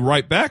we'll be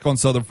right back on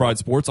Southern Fried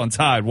Sports on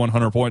Tide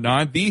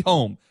 100.9, the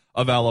home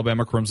of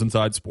Alabama Crimson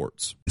Tide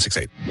Sports.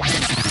 6-8.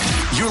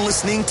 You're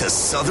listening to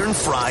Southern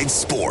Fried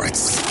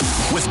Sports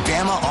with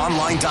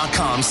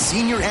BamaOnline.com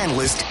senior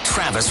analyst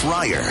Travis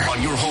Reier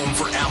on your home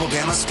for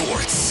Alabama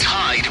sports.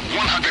 Tide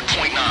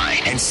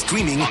 100.9 and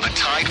streaming on the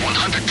Tide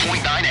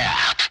 100.9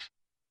 app.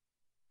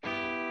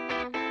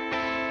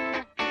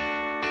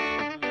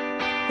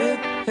 Hip,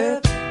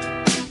 hip.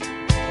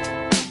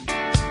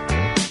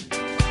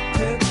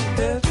 Hip,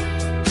 hip.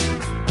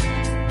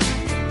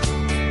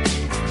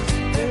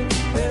 Hip,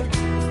 hip.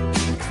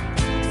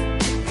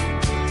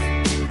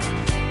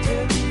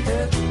 Hip,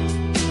 hip.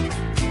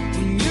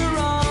 When you're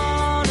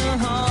on a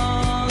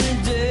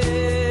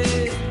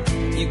holiday,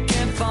 you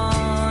can't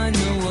find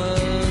the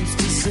words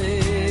to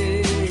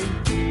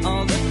say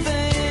all the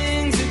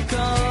things that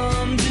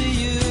come to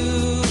you,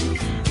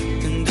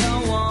 and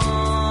I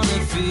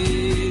wanna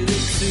feel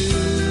it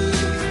too.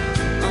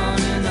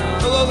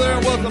 Hello there,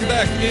 and welcome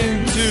back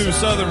into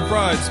Southern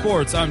Fried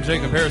Sports. I'm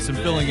Jacob Harrison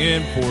filling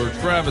in for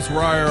Travis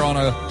Reier on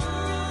a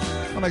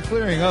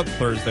clearing up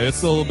Thursday. It's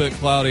still a little bit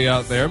cloudy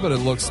out there, but it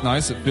looks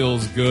nice. It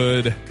feels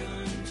good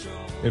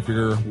if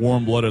you're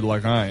warm-blooded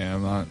like I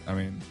am. I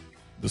mean,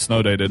 the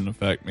snow day didn't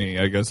affect me.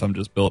 I guess I'm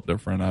just built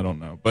different. I don't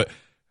know. But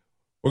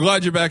we're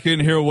glad you're back in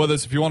here with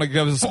us. If you want to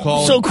give us a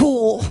call. So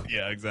cool.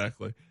 Yeah,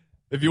 exactly.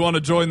 If you want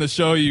to join the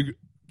show, you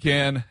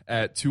can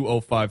at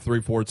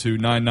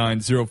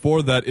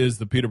 205-342-9904. That is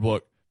the Peter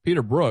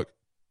Brook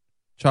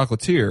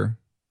Chocolatier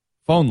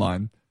phone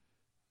line.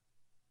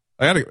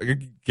 I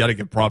gotta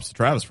give props to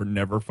Travis for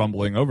never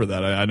fumbling over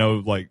that. I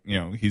know,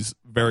 he's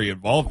very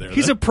involved there.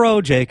 He's a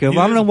pro, Jacob.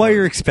 I don't know what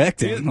you're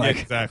expecting.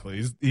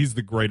 Exactly. He's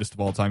the greatest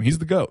of all time. He's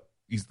the GOAT.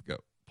 He's the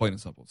GOAT. Plain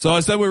and simple. So I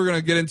said we were going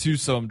to get into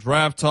some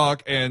draft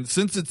talk, and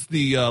since it's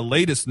the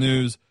latest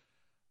news,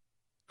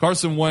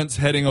 Carson Wentz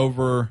heading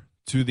over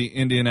to the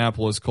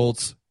Indianapolis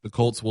Colts. The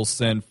Colts will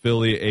send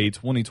Philly a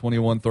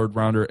 2021 third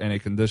rounder and a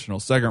conditional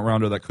second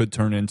rounder that could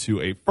turn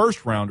into a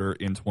first rounder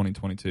in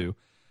 2022.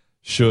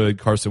 Should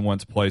Carson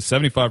Wentz play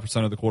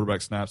 75% of the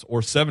quarterback snaps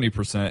or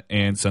 70%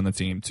 and send the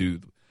team to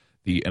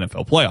the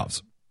NFL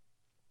playoffs.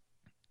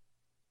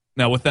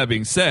 Now, with that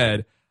being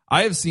said,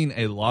 I have seen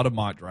a lot of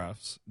mock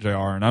drafts, JR,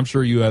 and I'm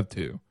sure you have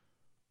too,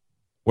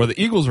 where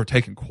the Eagles are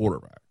taking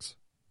quarterbacks.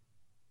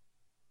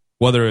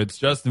 Whether it's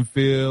Justin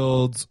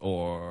Fields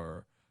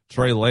or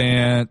Trey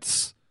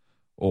Lance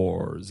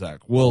or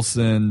Zach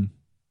Wilson.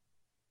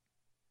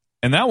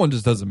 And that one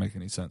just doesn't make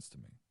any sense to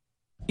me.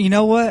 You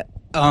know what?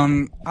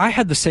 I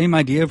had the same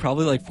idea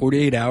probably like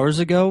 48 hours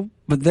ago,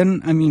 but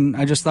then,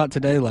 I just thought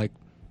today,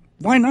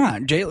 why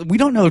not? We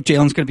don't know if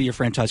Jalen's going to be your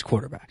franchise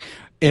quarterback.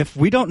 If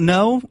we don't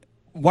know,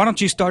 why don't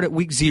you start at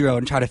week 0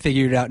 and try to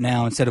figure it out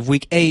now instead of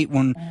week 8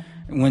 when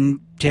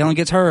Jalen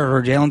gets hurt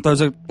or Jalen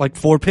throws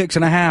 4 picks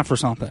and a half or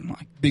something?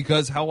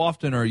 Because how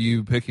often are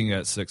you picking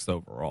at 6th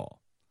overall?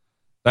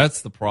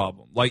 That's the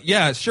problem.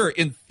 Yeah, sure,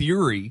 in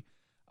theory,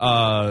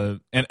 and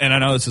I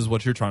know this is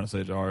what you're trying to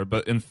say, Jar,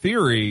 but in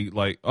theory,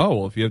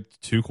 if you have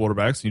 2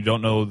 quarterbacks and you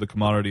don't know the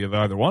commodity of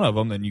either one of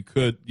them, then you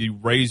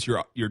raise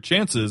your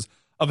chances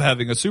of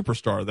having a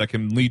superstar that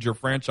can lead your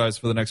franchise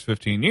for the next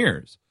 15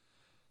 years.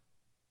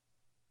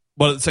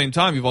 But at the same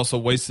time, you've also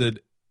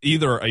wasted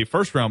either a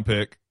first-round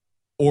pick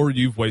or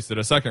you've wasted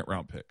a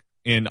second-round pick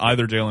in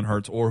either Jalen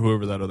Hurts or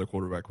whoever that other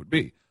quarterback would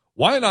be.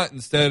 Why not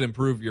instead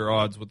improve your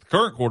odds with the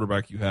current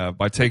quarterback you have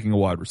by taking a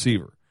wide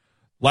receiver?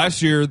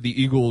 Last year,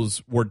 the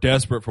Eagles were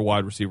desperate for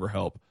wide receiver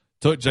help.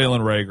 Took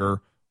Jalen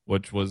Reagor,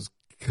 which was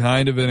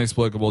kind of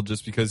inexplicable.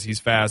 Just because he's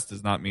fast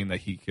does not mean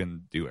that he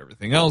can do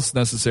everything else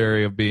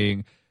necessary of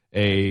being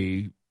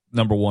a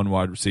number 1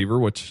 wide receiver,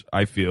 which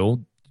I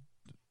feel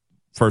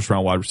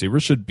first-round wide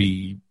receivers should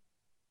be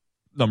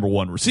number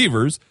 1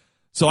 receivers.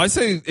 So I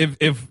say if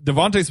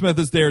Devontae Smith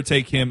is there,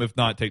 take him. If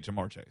not, take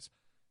Jamar Chase.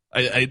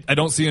 I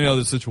don't see any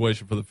other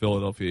situation for the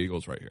Philadelphia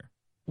Eagles right here.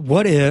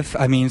 What if,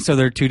 so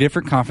there are 2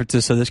 different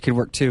conferences, so this could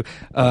work too.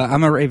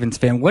 I'm a Ravens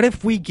fan. What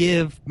if we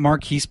give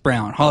Marquise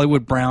Brown,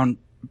 Hollywood Brown,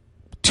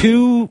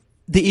 to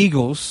the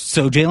Eagles,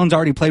 so Jalen's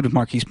already played with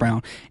Marquise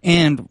Brown,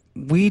 and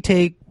we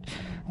take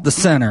the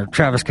center,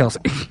 Travis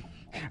Kelce.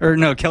 Or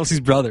no,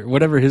 Kelsey's brother,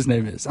 whatever his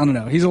name is. I don't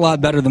know. He's a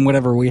lot better than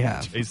whatever we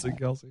have. Jason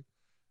Kelce?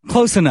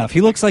 Close enough.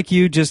 He looks like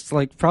you, just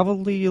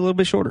probably a little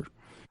bit shorter.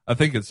 I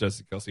think it's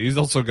Jesse Kelce. He's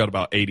also got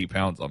about 80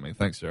 pounds on me.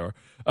 Thanks, JR.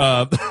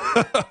 I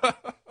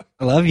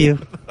love you.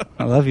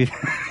 I love you.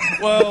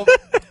 Well,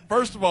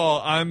 first of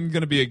all, I'm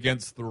going to be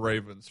against the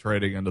Ravens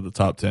trading into the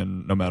top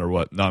 10 no matter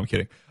what. No, I'm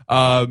kidding.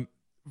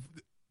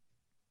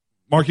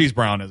 Marquise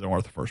Brown isn't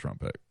worth a first-round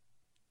pick.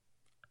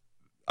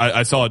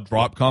 I saw a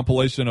drop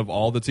compilation of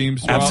all the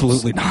teams' drops.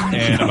 Absolutely not.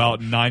 And about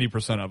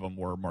 90% of them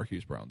were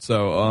Marquise Brown.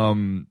 So,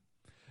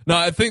 no,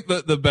 I think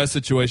that the best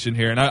situation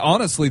here, and I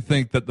honestly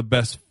think that the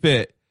best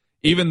fit,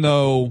 even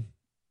though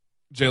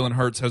Jalen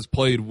Hurts has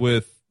played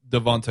with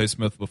Devontae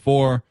Smith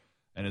before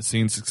and has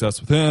seen success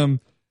with him,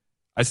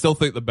 I still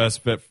think the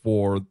best fit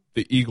for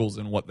the Eagles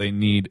and what they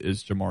need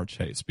is Jamar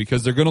Chase,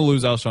 because they're going to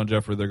lose Alshon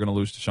Jeffrey, they're going to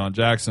lose Deshaun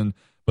Jackson,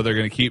 but they're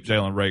going to keep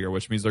Jalen Reagor,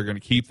 which means they're going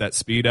to keep that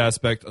speed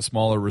aspect, a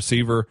smaller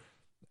receiver,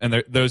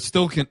 and they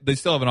still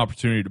have an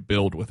opportunity to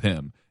build with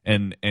him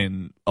and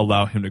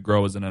allow him to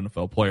grow as an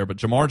NFL player. But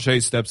Jamar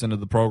Chase steps into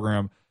the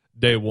program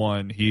day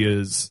one. He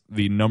is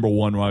the number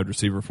 1 wide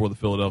receiver for the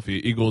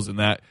Philadelphia Eagles, and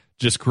that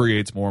just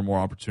creates more and more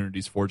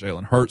opportunities for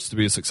Jalen Hurts to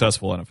be a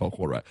successful NFL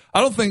quarterback.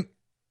 I don't think,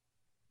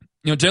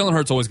 Jalen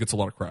Hurts always gets a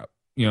lot of crap.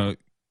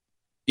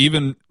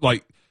 Even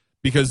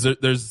because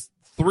there's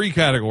 3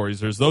 categories.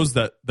 There's those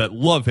that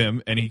love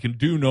him and he can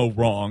do no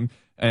wrong,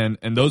 and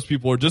those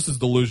people are just as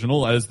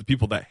delusional as the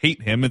people that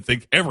hate him and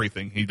think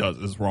everything he does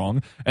is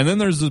wrong. And then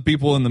there's the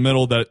people in the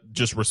middle that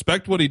just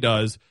respect what he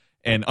does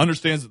and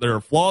understands that there are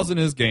flaws in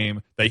his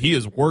game that he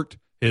has worked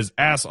his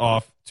ass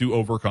off to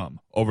overcome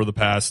over the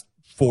past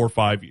 4 or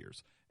 5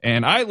 years.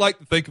 And I like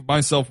to think of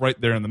myself right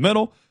there in the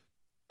middle.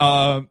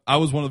 I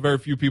was one of the very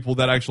few people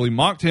that actually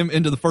mocked him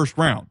into the first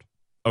round.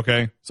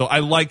 Okay? So I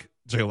like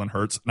Jalen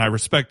Hurts, and I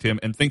respect him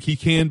and think he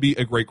can be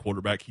a great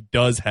quarterback. He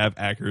does have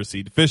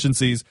accuracy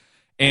deficiencies,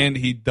 and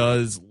he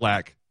does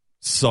lack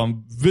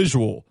some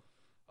visual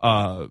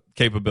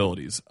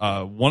capabilities.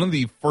 One of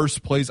the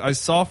first plays I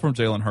saw from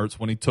Jalen Hurts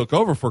when he took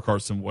over for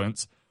Carson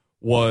Wentz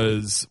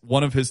was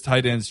one of his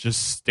tight ends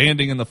just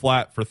standing in the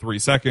flat for 3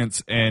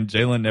 seconds, and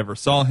Jalen never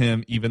saw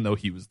him, even though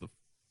he was the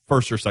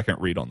first or second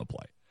read on the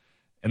play.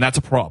 And that's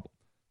a problem.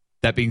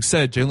 That being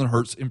said, Jalen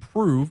Hurts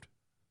improved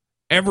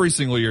every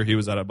single year he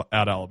was at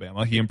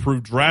Alabama. He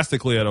improved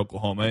drastically at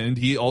Oklahoma, and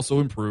he also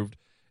improved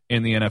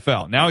in the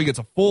NFL. Now he gets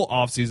a full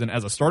offseason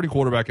as a starting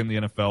quarterback in the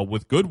NFL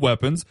with good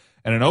weapons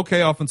and an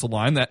okay offensive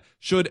line that,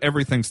 should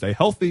everything stay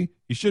healthy,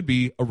 he should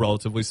be a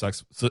relatively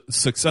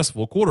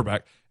successful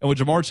quarterback. And with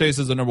Jamar Chase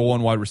as the number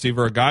one wide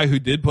receiver, a guy who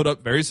did put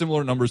up very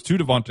similar numbers to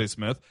Devontae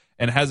Smith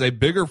and has a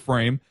bigger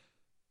frame,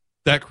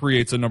 that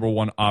creates a number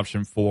one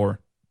option for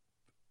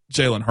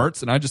Jalen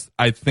Hurts. And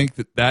I think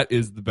that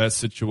is the best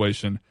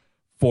situation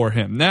for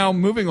him. Now,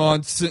 moving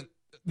on,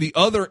 the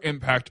other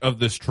impact of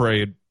this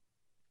trade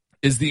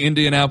is the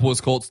Indianapolis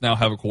Colts now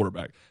have a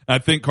quarterback. And I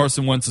think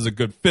Carson Wentz is a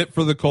good fit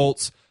for the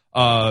Colts.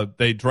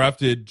 They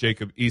drafted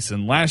Jacob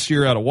Eason last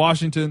year out of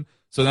Washington,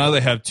 so now they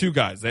have two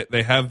guys.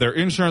 They have their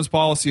insurance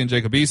policy in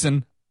Jacob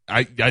Eason.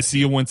 I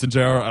see a Winston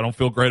Jr. I don't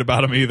feel great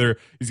about him either.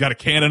 He's got a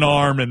cannon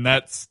arm, and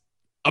that's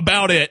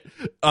about it.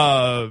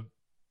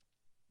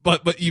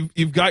 But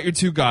you've got your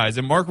two guys,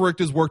 and Mark Richt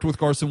has worked with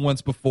Carson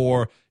Wentz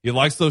before. He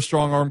likes those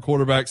strong arm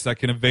quarterbacks that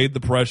can evade the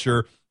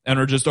pressure and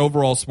are just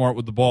overall smart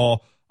with the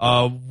ball.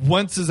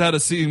 Wentz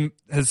has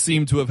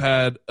seemed to have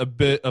had a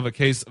bit of a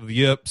case of the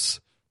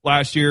yips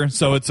last year,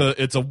 so it's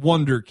a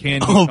wonder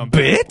can he come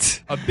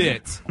back? A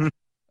bit.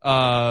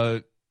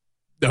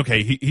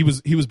 Okay, he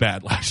was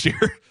bad last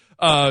year,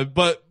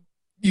 but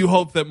you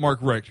hope that Mark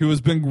Richt, who has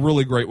been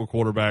really great with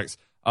quarterbacks,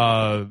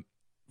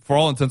 for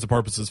all intents and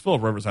purposes,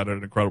 Phillip Rivers had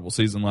an incredible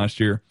season last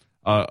year.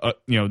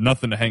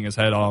 Nothing to hang his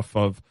head off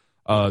of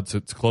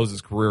to close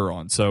his career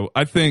on. So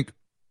I think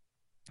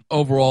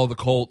overall the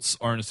Colts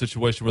are in a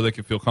situation where they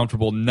can feel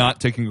comfortable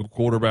not taking a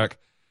quarterback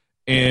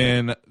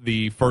in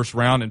the first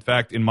round. In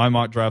fact, in my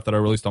mock draft that I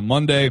released on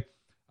Monday,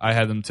 I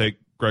had them take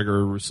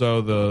Gregory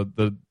Rousseau,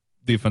 the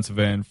defensive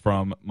end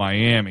from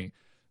Miami.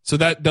 So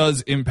that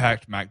does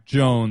impact Mac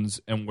Jones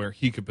and where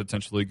he could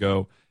potentially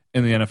go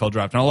in the NFL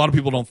draft. Now, a lot of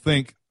people don't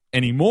think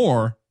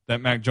anymore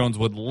that Mac Jones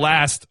would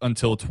last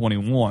until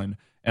 21,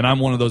 and I'm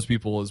one of those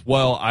people as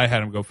well. I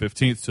had him go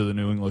 15th to the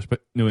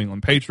New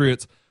England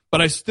Patriots,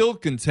 but I still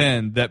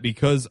contend that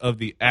because of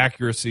the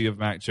accuracy of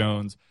Mac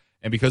Jones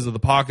and because of the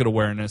pocket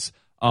awareness,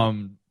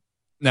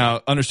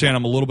 now understand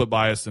I'm a little bit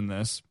biased in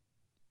this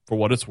for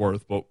what it's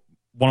worth, but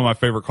one of my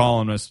favorite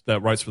columnists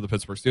that writes for the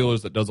Pittsburgh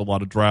Steelers that does a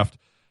lot of draft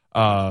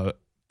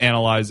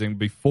analyzing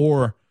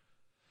before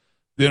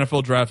the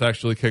NFL draft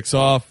actually kicks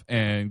off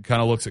and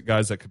kind of looks at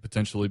guys that could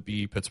potentially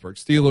be Pittsburgh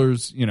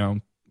Steelers,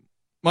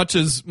 much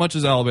as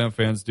Alabama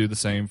fans do the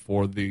same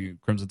for the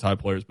Crimson Tide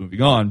players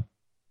moving on.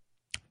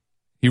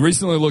 He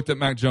recently looked at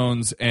Mac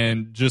Jones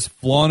and just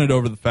flaunted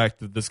over the fact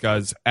that this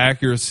guy's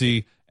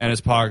accuracy and his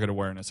pocket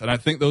awareness. And I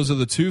think those are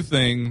the two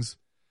things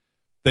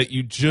that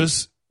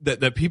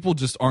that people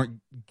just aren't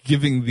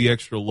giving the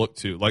extra look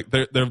to. Like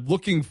they're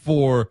looking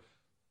for,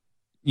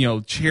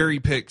 cherry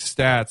pick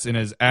stats in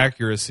his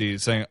accuracy,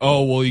 saying,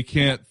 oh, well, he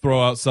can't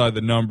throw outside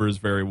the numbers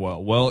very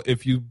well. Well,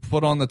 if you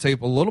put on the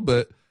tape a little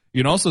bit,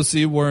 you can also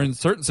see where in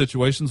certain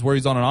situations where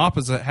he's on an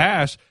opposite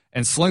hash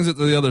and slings it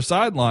to the other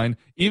sideline,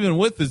 even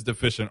with his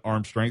deficient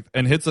arm strength,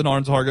 and hits an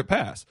on-target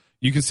pass.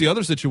 You can see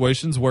other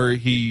situations where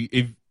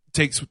he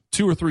takes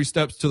 2 or 3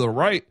 steps to the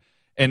right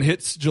and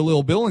hits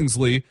Jaleel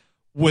Billingsley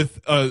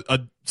with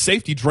a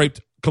safety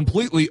draped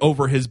completely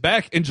over his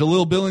back, and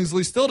Jaleel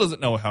Billingsley still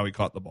doesn't know how he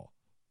caught the ball.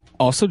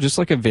 Also, just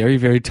like a very,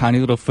 very tiny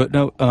little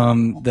footnote,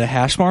 the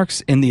hash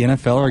marks in the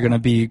NFL are going to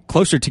be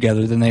closer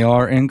together than they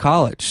are in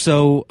college.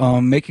 So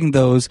making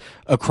those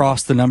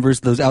across the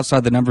numbers, those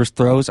outside the numbers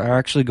throws are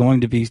actually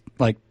going to be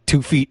like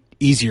 2 feet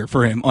easier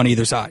for him on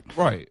either side.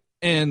 Right.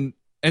 And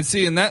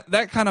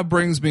that kind of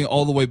brings me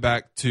all the way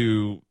back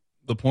to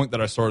the point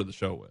that I started the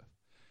show with,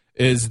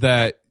 is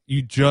that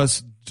you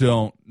just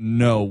don't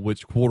know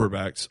which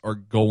quarterbacks are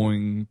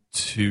going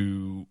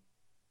to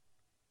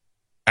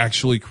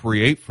actually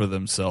create for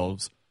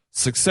themselves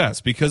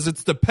success, because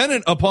it's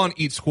dependent upon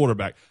each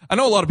quarterback. I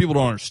know a lot of people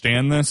don't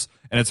understand this,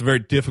 and it's a very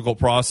difficult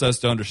process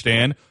to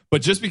understand,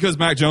 but just because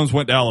Mac Jones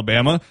went to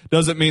Alabama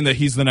doesn't mean that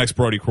he's the next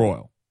Brody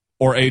Croyle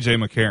or A.J.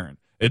 McCarron.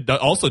 It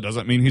also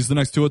doesn't mean he's the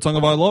next Tua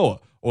Tagovailoa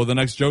or the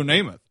next Joe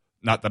Namath.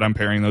 Not that I'm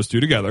pairing those two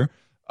together.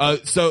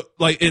 That's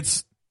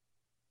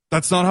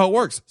not how it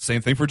works.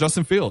 Same thing for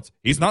Justin Fields.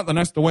 He's not the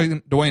next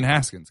Dwayne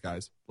Haskins,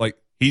 guys.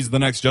 He's the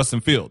next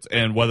Justin Fields.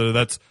 And whether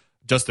that's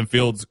Justin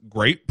Fields,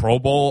 great, Pro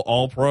Bowl,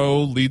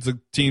 All-Pro, leads a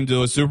team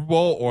to a Super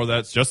Bowl, or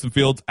that's Justin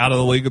Fields out of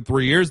the league in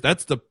 3 years,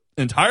 that's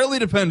entirely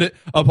dependent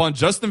upon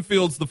Justin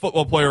Fields, the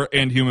football player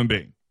and human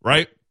being,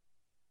 right?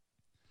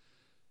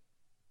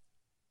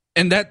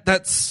 And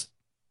that's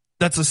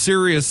a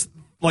serious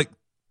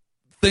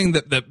thing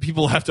that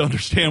people have to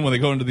understand when they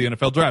go into the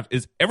NFL draft,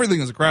 is everything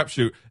is a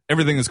crapshoot,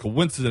 everything is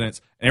coincidence,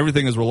 and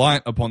everything is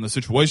reliant upon the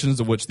situations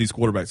in which these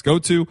quarterbacks go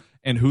to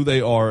and who they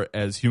are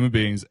as human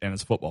beings and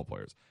as football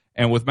players.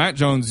 And with Mac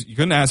Jones, you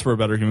couldn't ask for a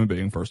better human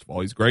being, first of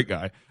all. He's a great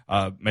guy.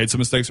 Made some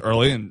mistakes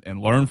early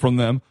and learned from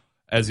them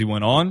as he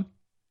went on.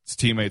 His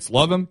teammates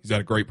love him. He's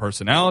got a great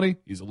personality.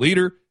 He's a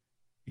leader.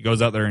 He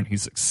goes out there and he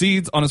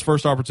succeeds on his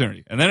first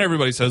opportunity. And then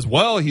everybody says,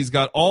 well, he's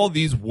got all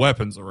these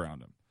weapons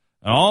around him.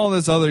 And all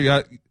this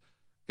other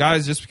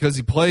guys, just because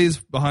he plays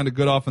behind a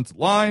good offensive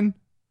line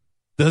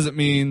doesn't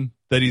mean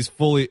that he's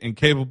fully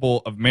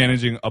incapable of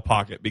managing a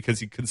pocket, because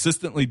he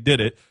consistently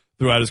did it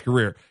throughout his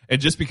career. And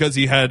just because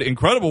he had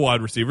incredible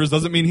wide receivers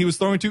doesn't mean he was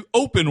throwing to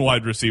open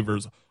wide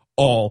receivers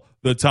all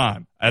the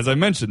time. As I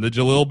mentioned, the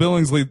Jaleel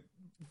Billingsley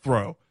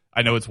throw.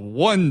 I know it's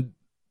one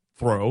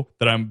throw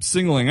that I'm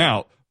singling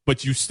out,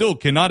 but you still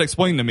cannot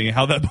explain to me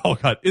how that ball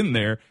got in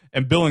there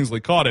and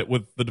Billingsley caught it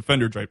with the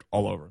defender draped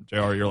all over him.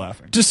 JR, you're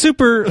laughing. Just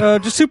super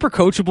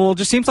coachable.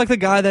 Just seems like the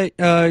guy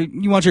that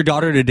you want your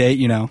daughter to date,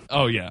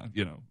 Oh, yeah.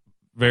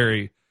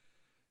 Very,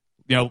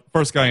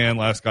 first guy in,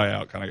 last guy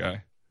out kind of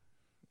guy.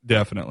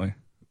 Definitely.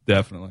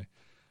 If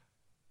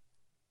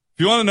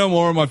you want to know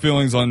more of my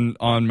feelings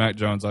on Mac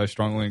Jones, I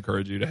strongly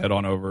encourage you to head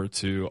on over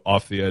to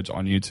Off the Edge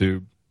on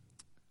YouTube.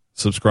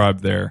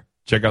 Subscribe there.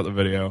 Check out the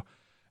video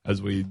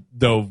as we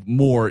dove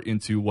more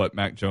into what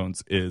Mac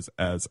Jones is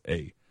as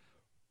a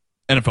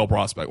NFL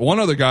prospect. One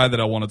other guy that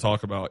I want to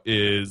talk about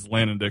is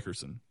Landon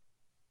Dickerson.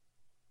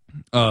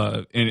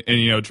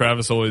 And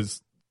Travis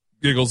always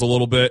giggles a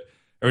little bit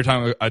every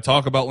time I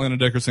talk about Landon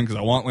Dickerson, because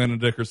I want Landon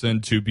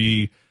Dickerson to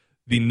be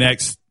the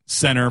next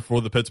center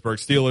for the Pittsburgh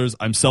Steelers.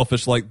 I'm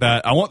selfish like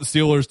that. I want the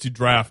Steelers to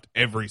draft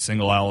every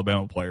single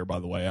Alabama player, by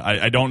the way.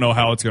 I don't know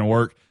how it's going to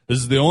work. This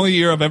is the only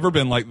year I've ever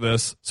been like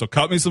this, so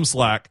cut me some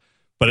slack.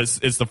 But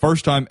it's the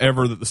first time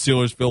ever that the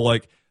Steelers feel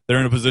like they're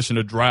in a position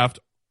to draft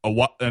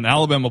an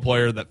Alabama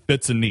player that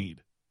fits a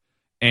need.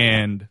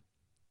 And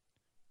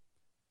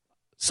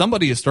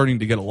somebody is starting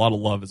to get a lot of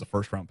love as a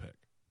first-round pick.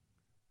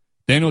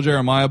 Daniel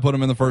Jeremiah put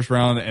him in the first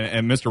round,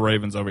 and Mr.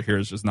 Ravens over here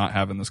is just not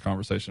having this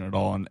conversation at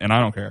all, and I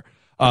don't care.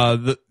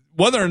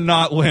 Whether or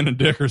not Landon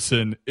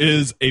Dickerson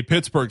is a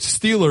Pittsburgh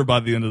Steeler by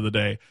the end of the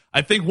day,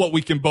 I think what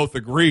we can both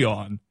agree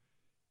on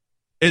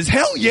is,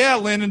 hell yeah,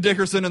 Landon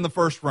Dickerson in the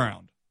first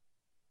round.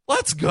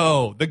 Let's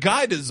go. The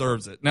guy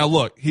deserves it. Now,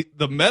 look,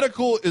 the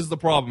medical is the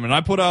problem, and I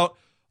put out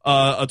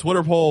a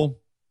Twitter poll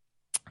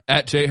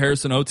at Jay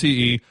Harrison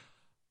OTE,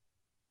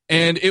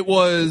 and it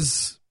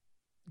was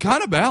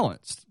kind of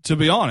balanced, to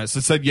be honest.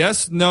 It said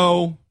yes,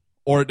 no,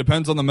 or it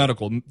depends on the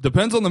medical.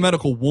 Depends on the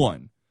medical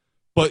one.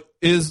 But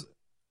is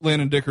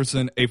Landon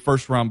Dickerson a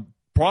first-round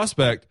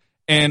prospect?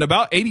 And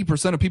about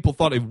 80% of people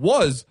thought it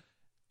was.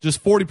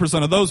 Just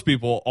 40% of those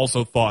people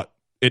also thought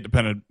it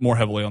depended more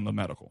heavily on the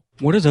medical.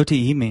 What does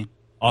OTE mean?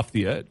 Off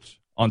the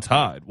Edge on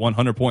Tide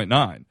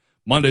 100.9.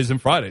 Mondays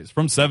and Fridays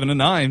from 7 to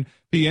 9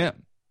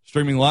 p.m.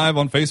 Streaming live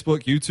on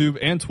Facebook, YouTube,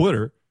 and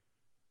Twitter,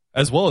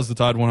 as well as the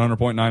Tide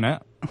 100.9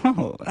 app.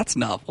 Oh, that's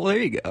novel. There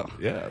you go.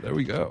 Yeah, there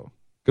we go.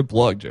 Good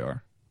plug,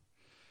 JR.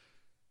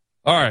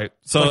 All right.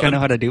 So I know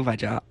how to do my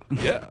job.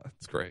 Yeah,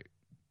 it's great.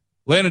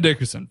 Landon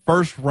Dickerson,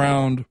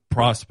 first-round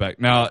prospect.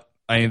 Now,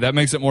 that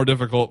makes it more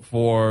difficult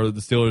for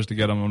the Steelers to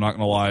get him. I'm not going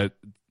to lie.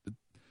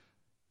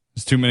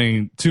 There's too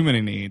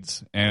many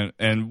needs,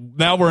 and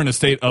now we're in a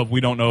state of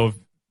we don't know if,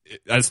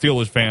 as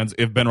Steelers fans,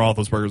 if Ben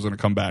Roethlisberger is going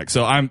to come back.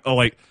 So I'm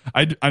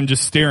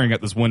just staring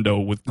at this window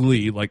with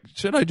glee. Like,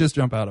 should I just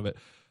jump out of it?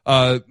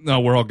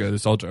 No, we're all good.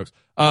 It's all jokes.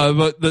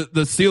 But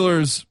the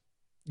Steelers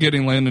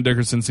getting Landon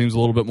Dickerson seems a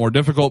little bit more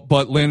difficult.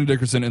 But Landon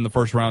Dickerson in the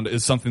first round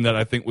is something that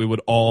I think we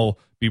would all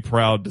be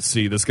proud to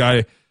see. This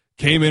guy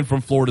came in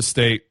from Florida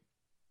State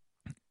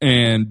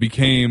and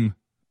became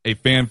a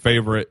fan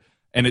favorite.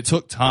 And it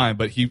took time,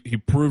 but he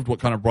proved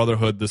what kind of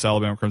brotherhood this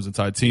Alabama Crimson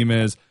Tide team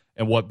is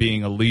and what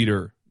being a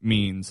leader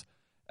means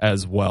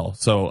as well.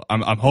 So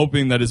I'm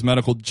hoping that his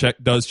medical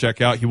does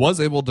check out. He was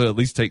able to at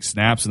least take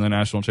snaps in the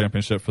national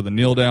championship for the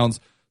kneel downs,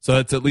 so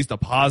that's at least a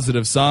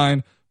positive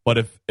sign.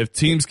 But if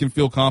teams can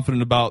feel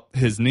confident about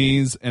his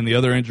knees and the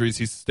other injuries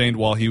he sustained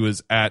while he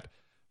was at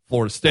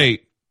Florida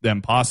State,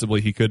 then possibly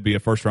he could be a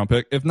first-round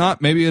pick. If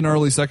not, maybe an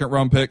early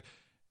second-round pick.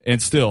 And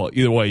still,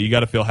 either way, you got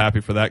to feel happy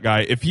for that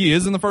guy. If he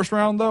is in the first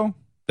round, though,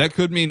 that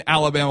could mean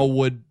Alabama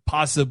would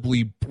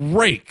possibly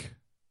break,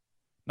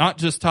 not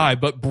just tie,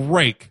 but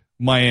break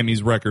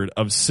Miami's record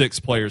of 6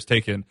 players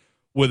taken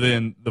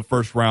within the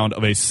first round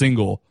of a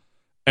single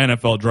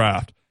NFL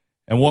draft.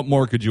 And what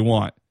more could you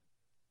want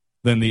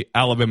than the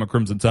Alabama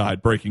Crimson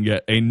Tide breaking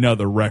yet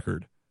another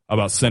record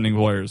about sending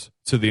players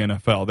to the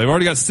NFL? They've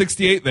already got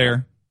 68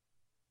 there.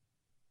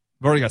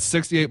 They've already got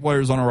 68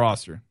 players on a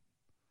roster.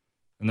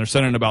 And they're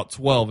sending about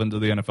 12 into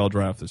the NFL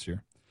draft this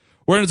year.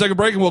 We're going to take a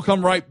break, and we'll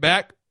come right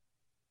back.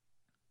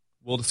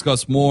 We'll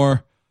discuss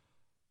more.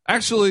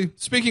 Actually,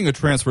 speaking of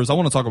transfers, I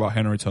want to talk about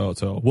Henry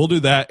To'oTo'o. We'll do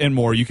that and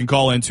more. You can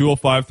call in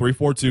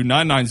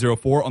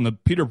 205-342-9904 on the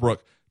Peterbrook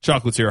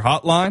Chocolatier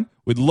hotline.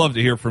 We'd love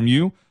to hear from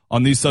you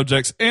on these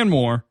subjects and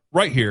more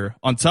right here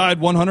on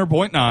Tide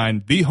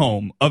 100.9, the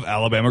home of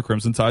Alabama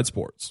Crimson Tide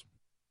sports.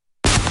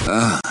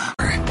 A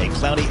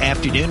cloudy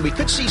afternoon. We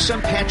could see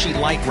some patchy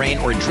light rain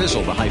or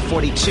drizzle, the high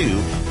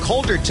 42.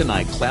 Colder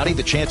tonight, cloudy,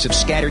 the chance of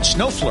scattered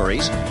snow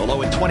flurries, the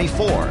low at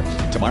 24.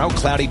 Tomorrow,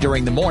 cloudy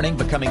during the morning,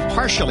 becoming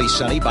partially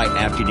sunny by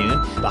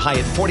afternoon, the high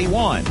at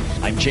 41.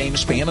 I'm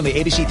James Spann on the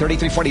ABC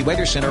 3340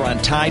 Weather Center on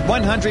Tide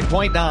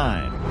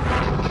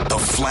 100.9. The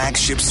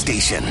flagship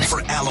station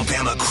for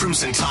Alabama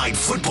Crimson Tide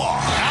football.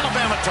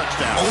 Alabama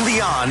touchdown. Only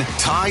on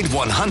Tide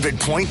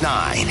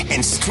 100.9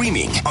 and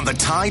streaming on the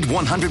Tide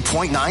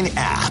 100.9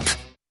 app.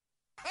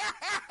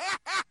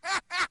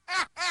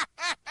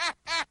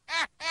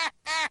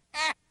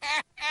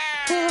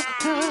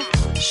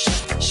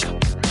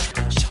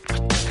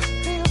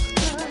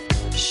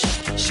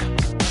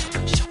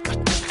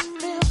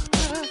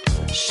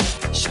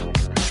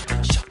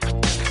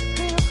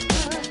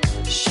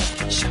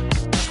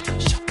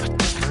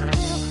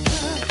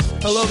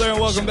 Hello there,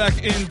 and welcome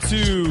back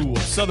into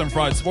Southern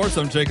Fried Sports.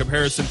 I'm Jacob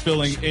Harrison,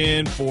 filling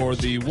in for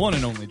the one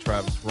and only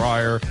Travis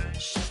Reier.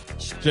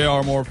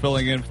 J.R. Moore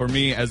filling in for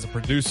me as the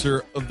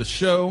producer of the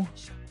show.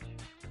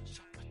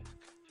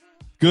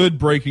 Good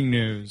breaking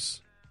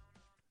news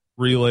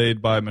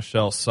relayed by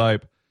Michelle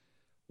Sipe,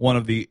 one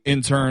of the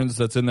interns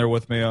that's in there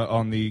with me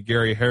on the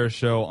Gary Harris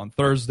Show on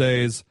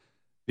Thursdays.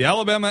 The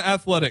Alabama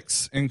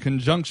Athletics, in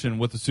conjunction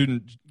with the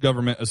Student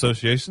Government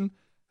Association,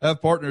 have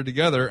partnered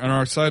together and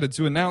are excited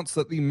to announce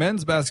that the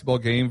men's basketball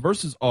game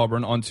versus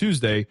Auburn on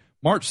Tuesday,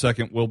 March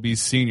 2nd, will be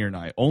senior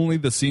night. Only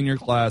the senior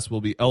class will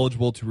be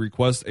eligible to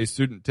request a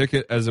student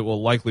ticket, as it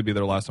will likely be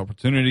their last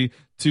opportunity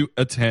to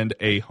attend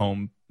a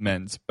home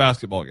men's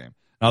basketball game.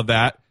 Now,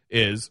 that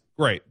is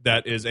great.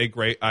 That is a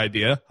great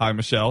idea. Hi,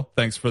 Michelle.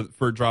 Thanks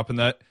for dropping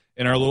that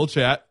in our little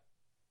chat.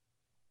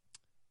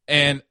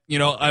 And, you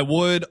know, I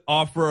would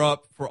offer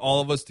up for all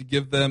of us to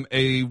give them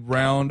a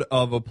round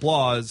of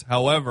applause.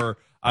 However,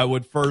 I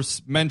would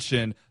first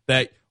mention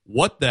that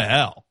what the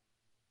hell?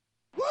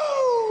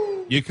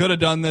 Woo! You could have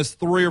done this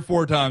 3 or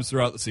 4 times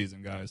throughout the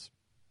season, guys.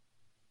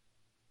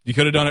 You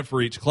could have done it for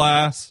each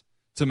class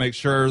to make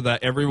sure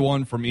that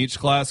everyone from each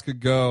class could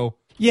go.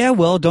 Yeah,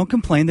 well, don't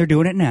complain. They're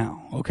doing it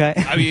now, okay?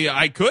 I mean,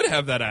 I could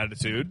have that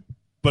attitude,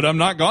 but I'm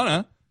not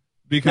gonna,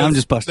 because I'm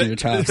just busting your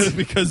chops.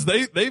 Because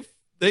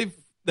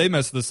they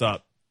messed this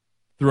up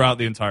throughout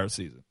the entire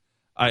season.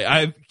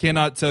 I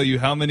cannot tell you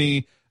how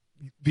many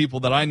people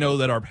that I know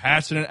that are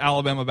passionate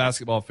Alabama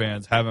basketball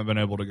fans haven't been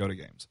able to go to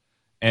games,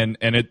 and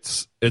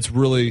it's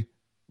really,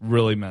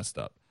 really messed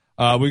up.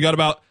 We got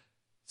about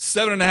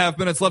 7.5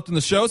 minutes left in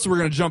the show, so we're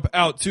going to jump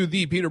out to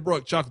the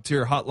Peterbrook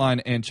Chocolatier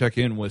Hotline and check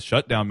in with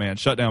Shutdown Man.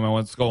 Shutdown Man,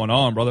 what's going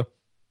on, brother?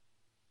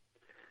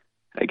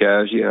 Hey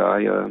guys, yeah,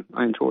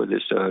 I enjoyed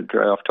this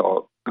draft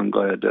talk. I'm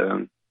glad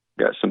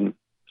got some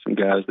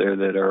guys there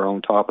that are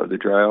on top of the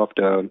draft,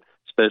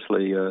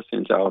 especially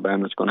since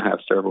Alabama's going to have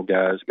several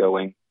guys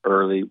going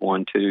early,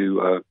 1,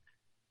 2.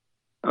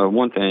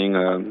 One thing,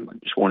 I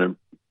just want to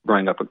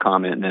bring up a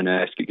comment and then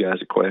ask you guys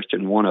a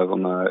question. One of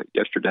them,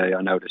 yesterday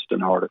I noticed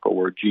an article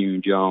where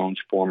June Jones,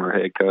 former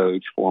head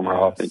coach, former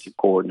offensive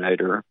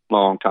coordinator,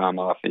 longtime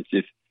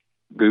offensive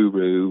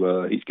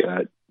guru, he's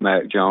got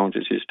Mac Jones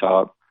as his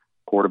top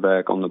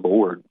quarterback on the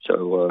board.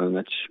 So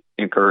that's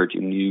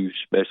encouraging news,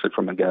 especially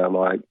from a guy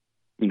like,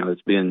 you know,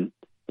 that's been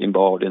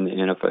involved in the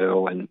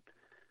NFL and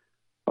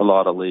a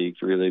lot of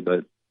leagues, really,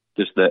 but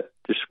just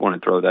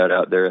want to throw that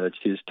out there. That's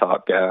his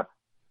top guy.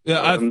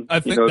 Yeah, I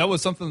think that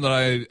was something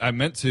that I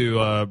meant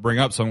to bring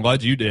up, so I'm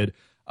glad you did.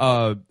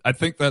 I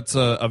think that's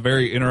a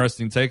very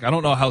interesting take. I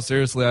don't know how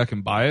seriously I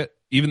can buy it.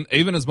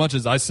 Even as much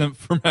as I simp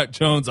for Mac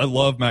Jones, I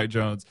love Mac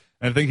Jones,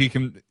 and I think he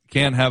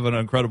can have an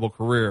incredible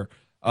career.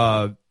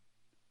 Trevor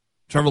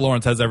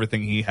Lawrence has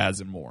everything he has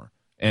and more,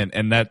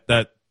 and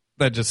that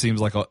just seems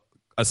like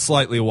a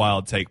slightly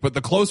wild take. But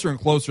the closer and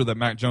closer that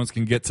Mac Jones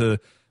can get to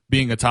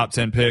being a top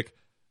 10 pick,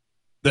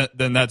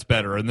 then that's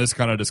better. And this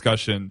kind of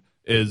discussion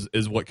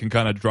is what can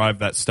kind of drive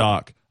that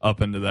stock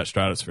up into that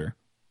stratosphere.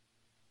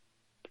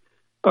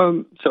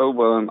 I'm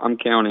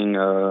counting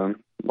nine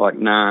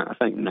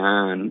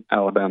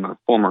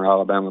former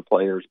Alabama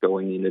players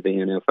going into the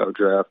NFL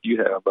draft.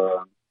 You have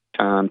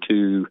time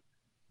to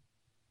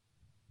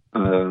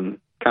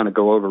kind of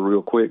go over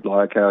real quick,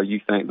 like how you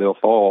think they'll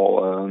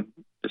fall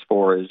as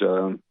far as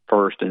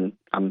first, and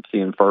I'm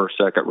seeing first,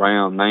 second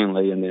round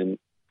mainly, and then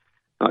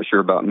not sure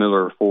about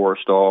Miller or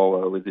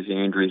Forrestall with his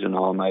injuries and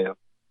all.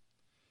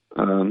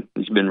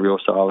 He's been real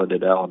solid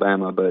at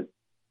Alabama, but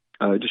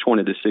just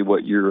wanted to see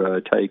what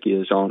your take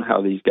is on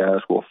how these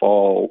guys will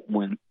fall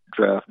when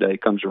draft day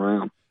comes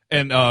around.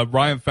 And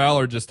Ryan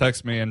Fowler just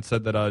texted me and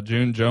said that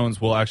June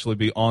Jones will actually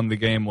be on the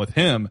game with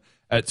him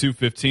at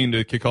 2:15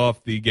 to kick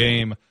off the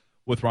game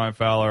with Ryan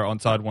Fowler on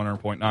Tide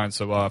 100.9.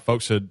 So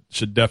folks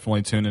should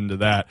definitely tune into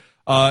that.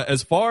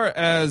 As far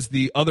as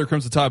the other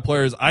Crimson Tide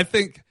players, I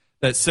think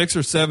that 6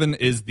 or 7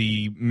 is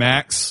the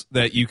max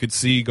that you could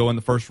see go in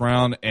the first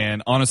round.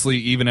 And honestly,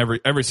 even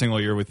every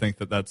single year we think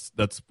that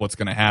that's what's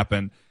going to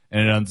happen,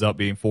 and it ends up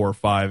being 4 or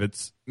 5.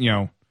 It's, you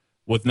know,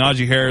 with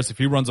Najee Harris, if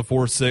he runs a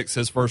 4.6,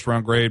 his first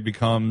round grade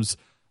becomes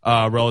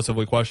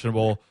relatively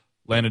questionable.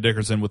 Landon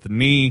Dickerson with the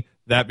knee,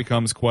 that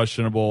becomes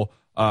questionable.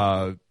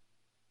 The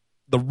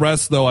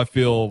rest, though, I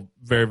feel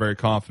very, very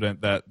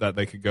confident that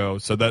they could go.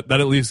 So that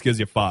at least gives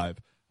you 5.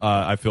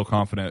 I feel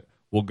confident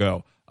will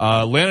go.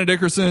 Landon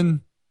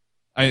Dickerson.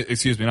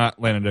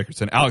 Not Landon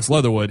Dickerson. Alex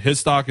Leatherwood. His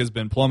stock has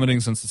been plummeting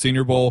since the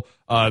Senior Bowl.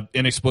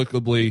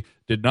 Inexplicably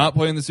did not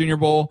play in the Senior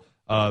Bowl.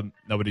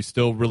 Nobody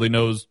still really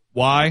knows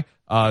why.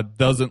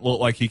 Doesn't look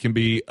like he can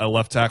be a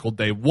left tackle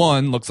day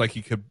one. Looks like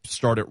he could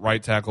start at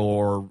right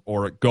tackle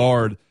or at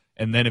guard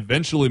and then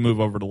eventually move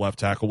over to left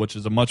tackle, which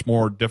is a much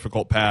more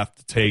difficult path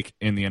to take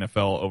in the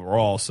NFL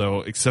overall.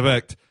 So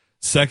expect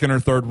second or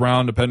third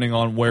round, depending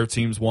on where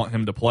teams want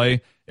him to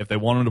play. If they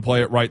want him to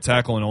play at right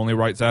tackle and only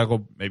right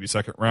tackle, maybe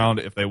second round.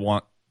 If they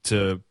want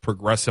to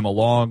progress him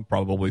along,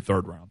 probably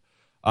third round.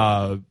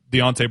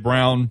 Deontay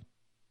Brown,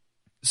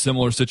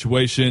 similar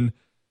situation.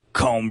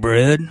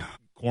 Cornbread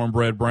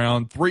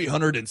Brown,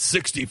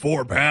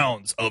 364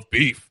 pounds of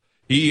beef.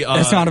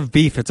 It's not of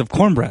beef, it's of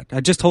cornbread.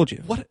 I just told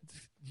you. What?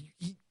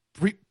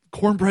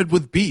 Cornbread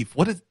with beef.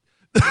 What is...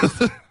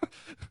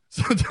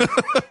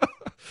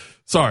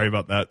 Sorry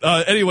about that.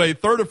 Anyway,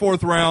 third or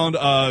fourth round,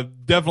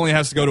 definitely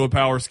has to go to a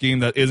power scheme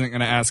that isn't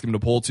going to ask him to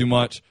pull too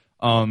much.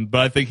 But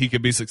I think he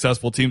could be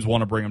successful. Teams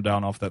want to bring him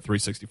down off that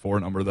 364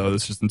 number, though.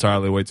 That's just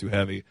entirely way too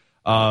heavy.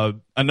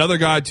 Another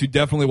guy to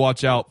definitely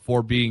watch out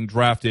for being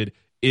drafted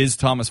is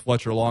Thomas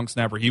Fletcher, long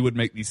snapper. He would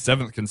make the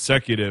 7th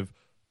consecutive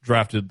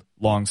drafted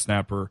long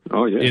snapper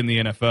in the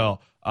NFL.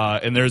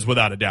 And there's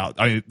without a doubt.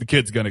 I mean, the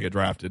kid's going to get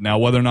drafted. Now,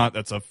 whether or not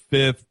that's a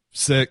 5th,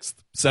 6th,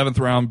 7th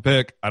round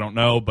pick, I don't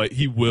know, but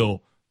he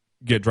will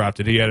get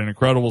drafted. He had an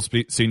incredible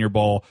Senior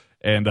Bowl,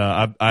 and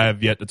I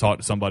have yet to talk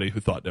to somebody who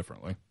thought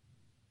differently.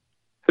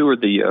 Who are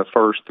the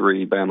first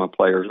 3 Bama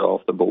players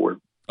off the board?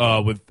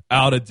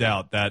 Without a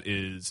doubt, that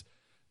is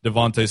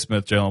Devontae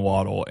Smith, Jalen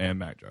Waddle, and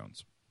Mac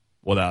Jones.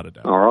 Without a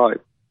doubt. All right.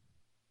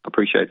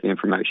 Appreciate the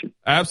information.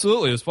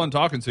 Absolutely. It was fun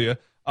talking to you.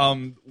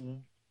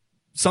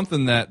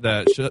 Something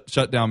that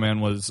Shutdown Man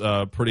was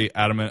pretty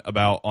adamant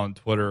about on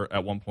Twitter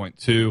at one point,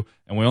 too,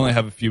 and we only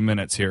have a few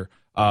minutes here.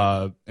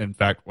 In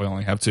fact, we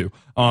only have 2.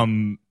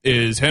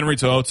 Is Henry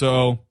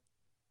To'oTo'o.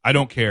 I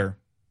don't care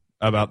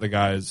about the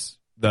guys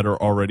that are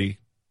already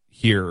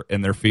here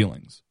and their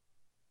feelings.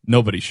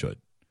 Nobody should.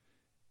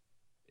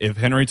 If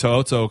Henry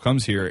To'oTo'o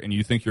comes here and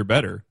you think you're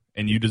better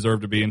and you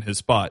deserve to be in his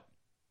spot,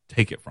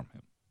 take it from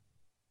him.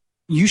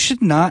 You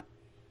should not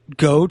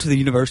go to the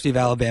University of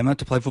Alabama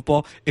to play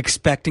football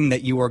expecting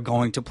that you are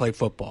going to play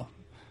football.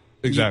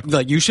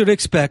 Exactly. You should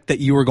expect that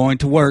you are going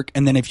to work,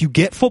 and then if you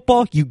get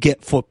football, you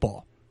get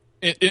football.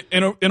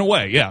 In a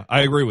way, yeah,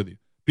 I agree with you.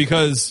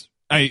 Because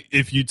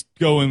if you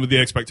go in with the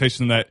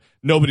expectation that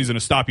nobody's going to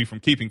stop you from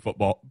keeping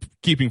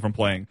from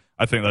playing,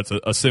 I think that's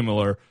a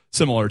similar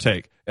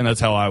take, and that's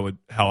how I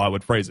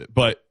would phrase it.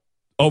 But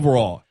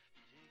overall,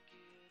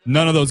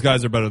 none of those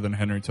guys are better than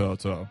Henry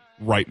To'oTo'o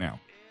right now,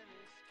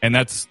 and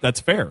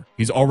that's fair.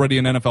 He's already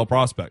an NFL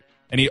prospect,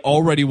 and he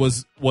already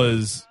was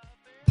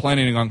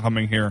planning on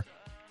coming here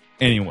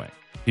anyway.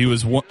 He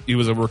was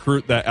a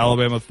recruit that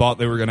Alabama thought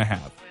they were going to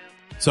have.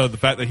 So the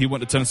fact that he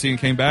went to Tennessee and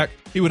came back,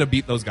 he would have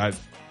beat those guys.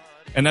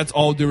 And that's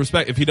all due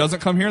respect. If he doesn't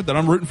come here, then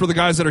I'm rooting for the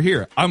guys that are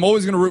here. I'm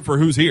always going to root for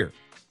who's here.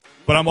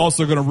 But I'm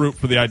also going to root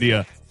for the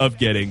idea of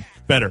getting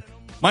better.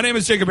 My name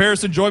is Jacob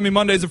Harrison. Join me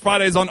Mondays and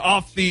Fridays on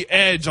Off the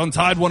Edge on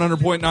Tide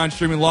 100.9,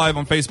 streaming live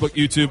on Facebook,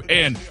 YouTube,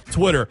 and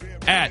Twitter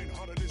at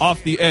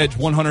Off the Edge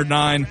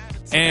 109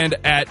 and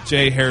at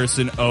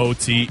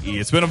JHarrisonOTE.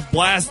 It's been a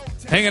blast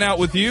hanging out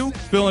with you,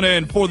 filling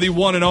in for the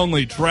one and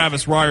only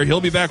Travis Reier. He'll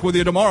be back with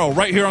you tomorrow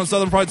right here on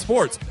Southern Fried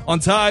Sports on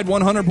Tide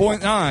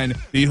 100.9,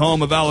 the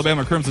home of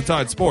Alabama Crimson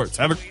Tide Sports.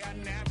 Have a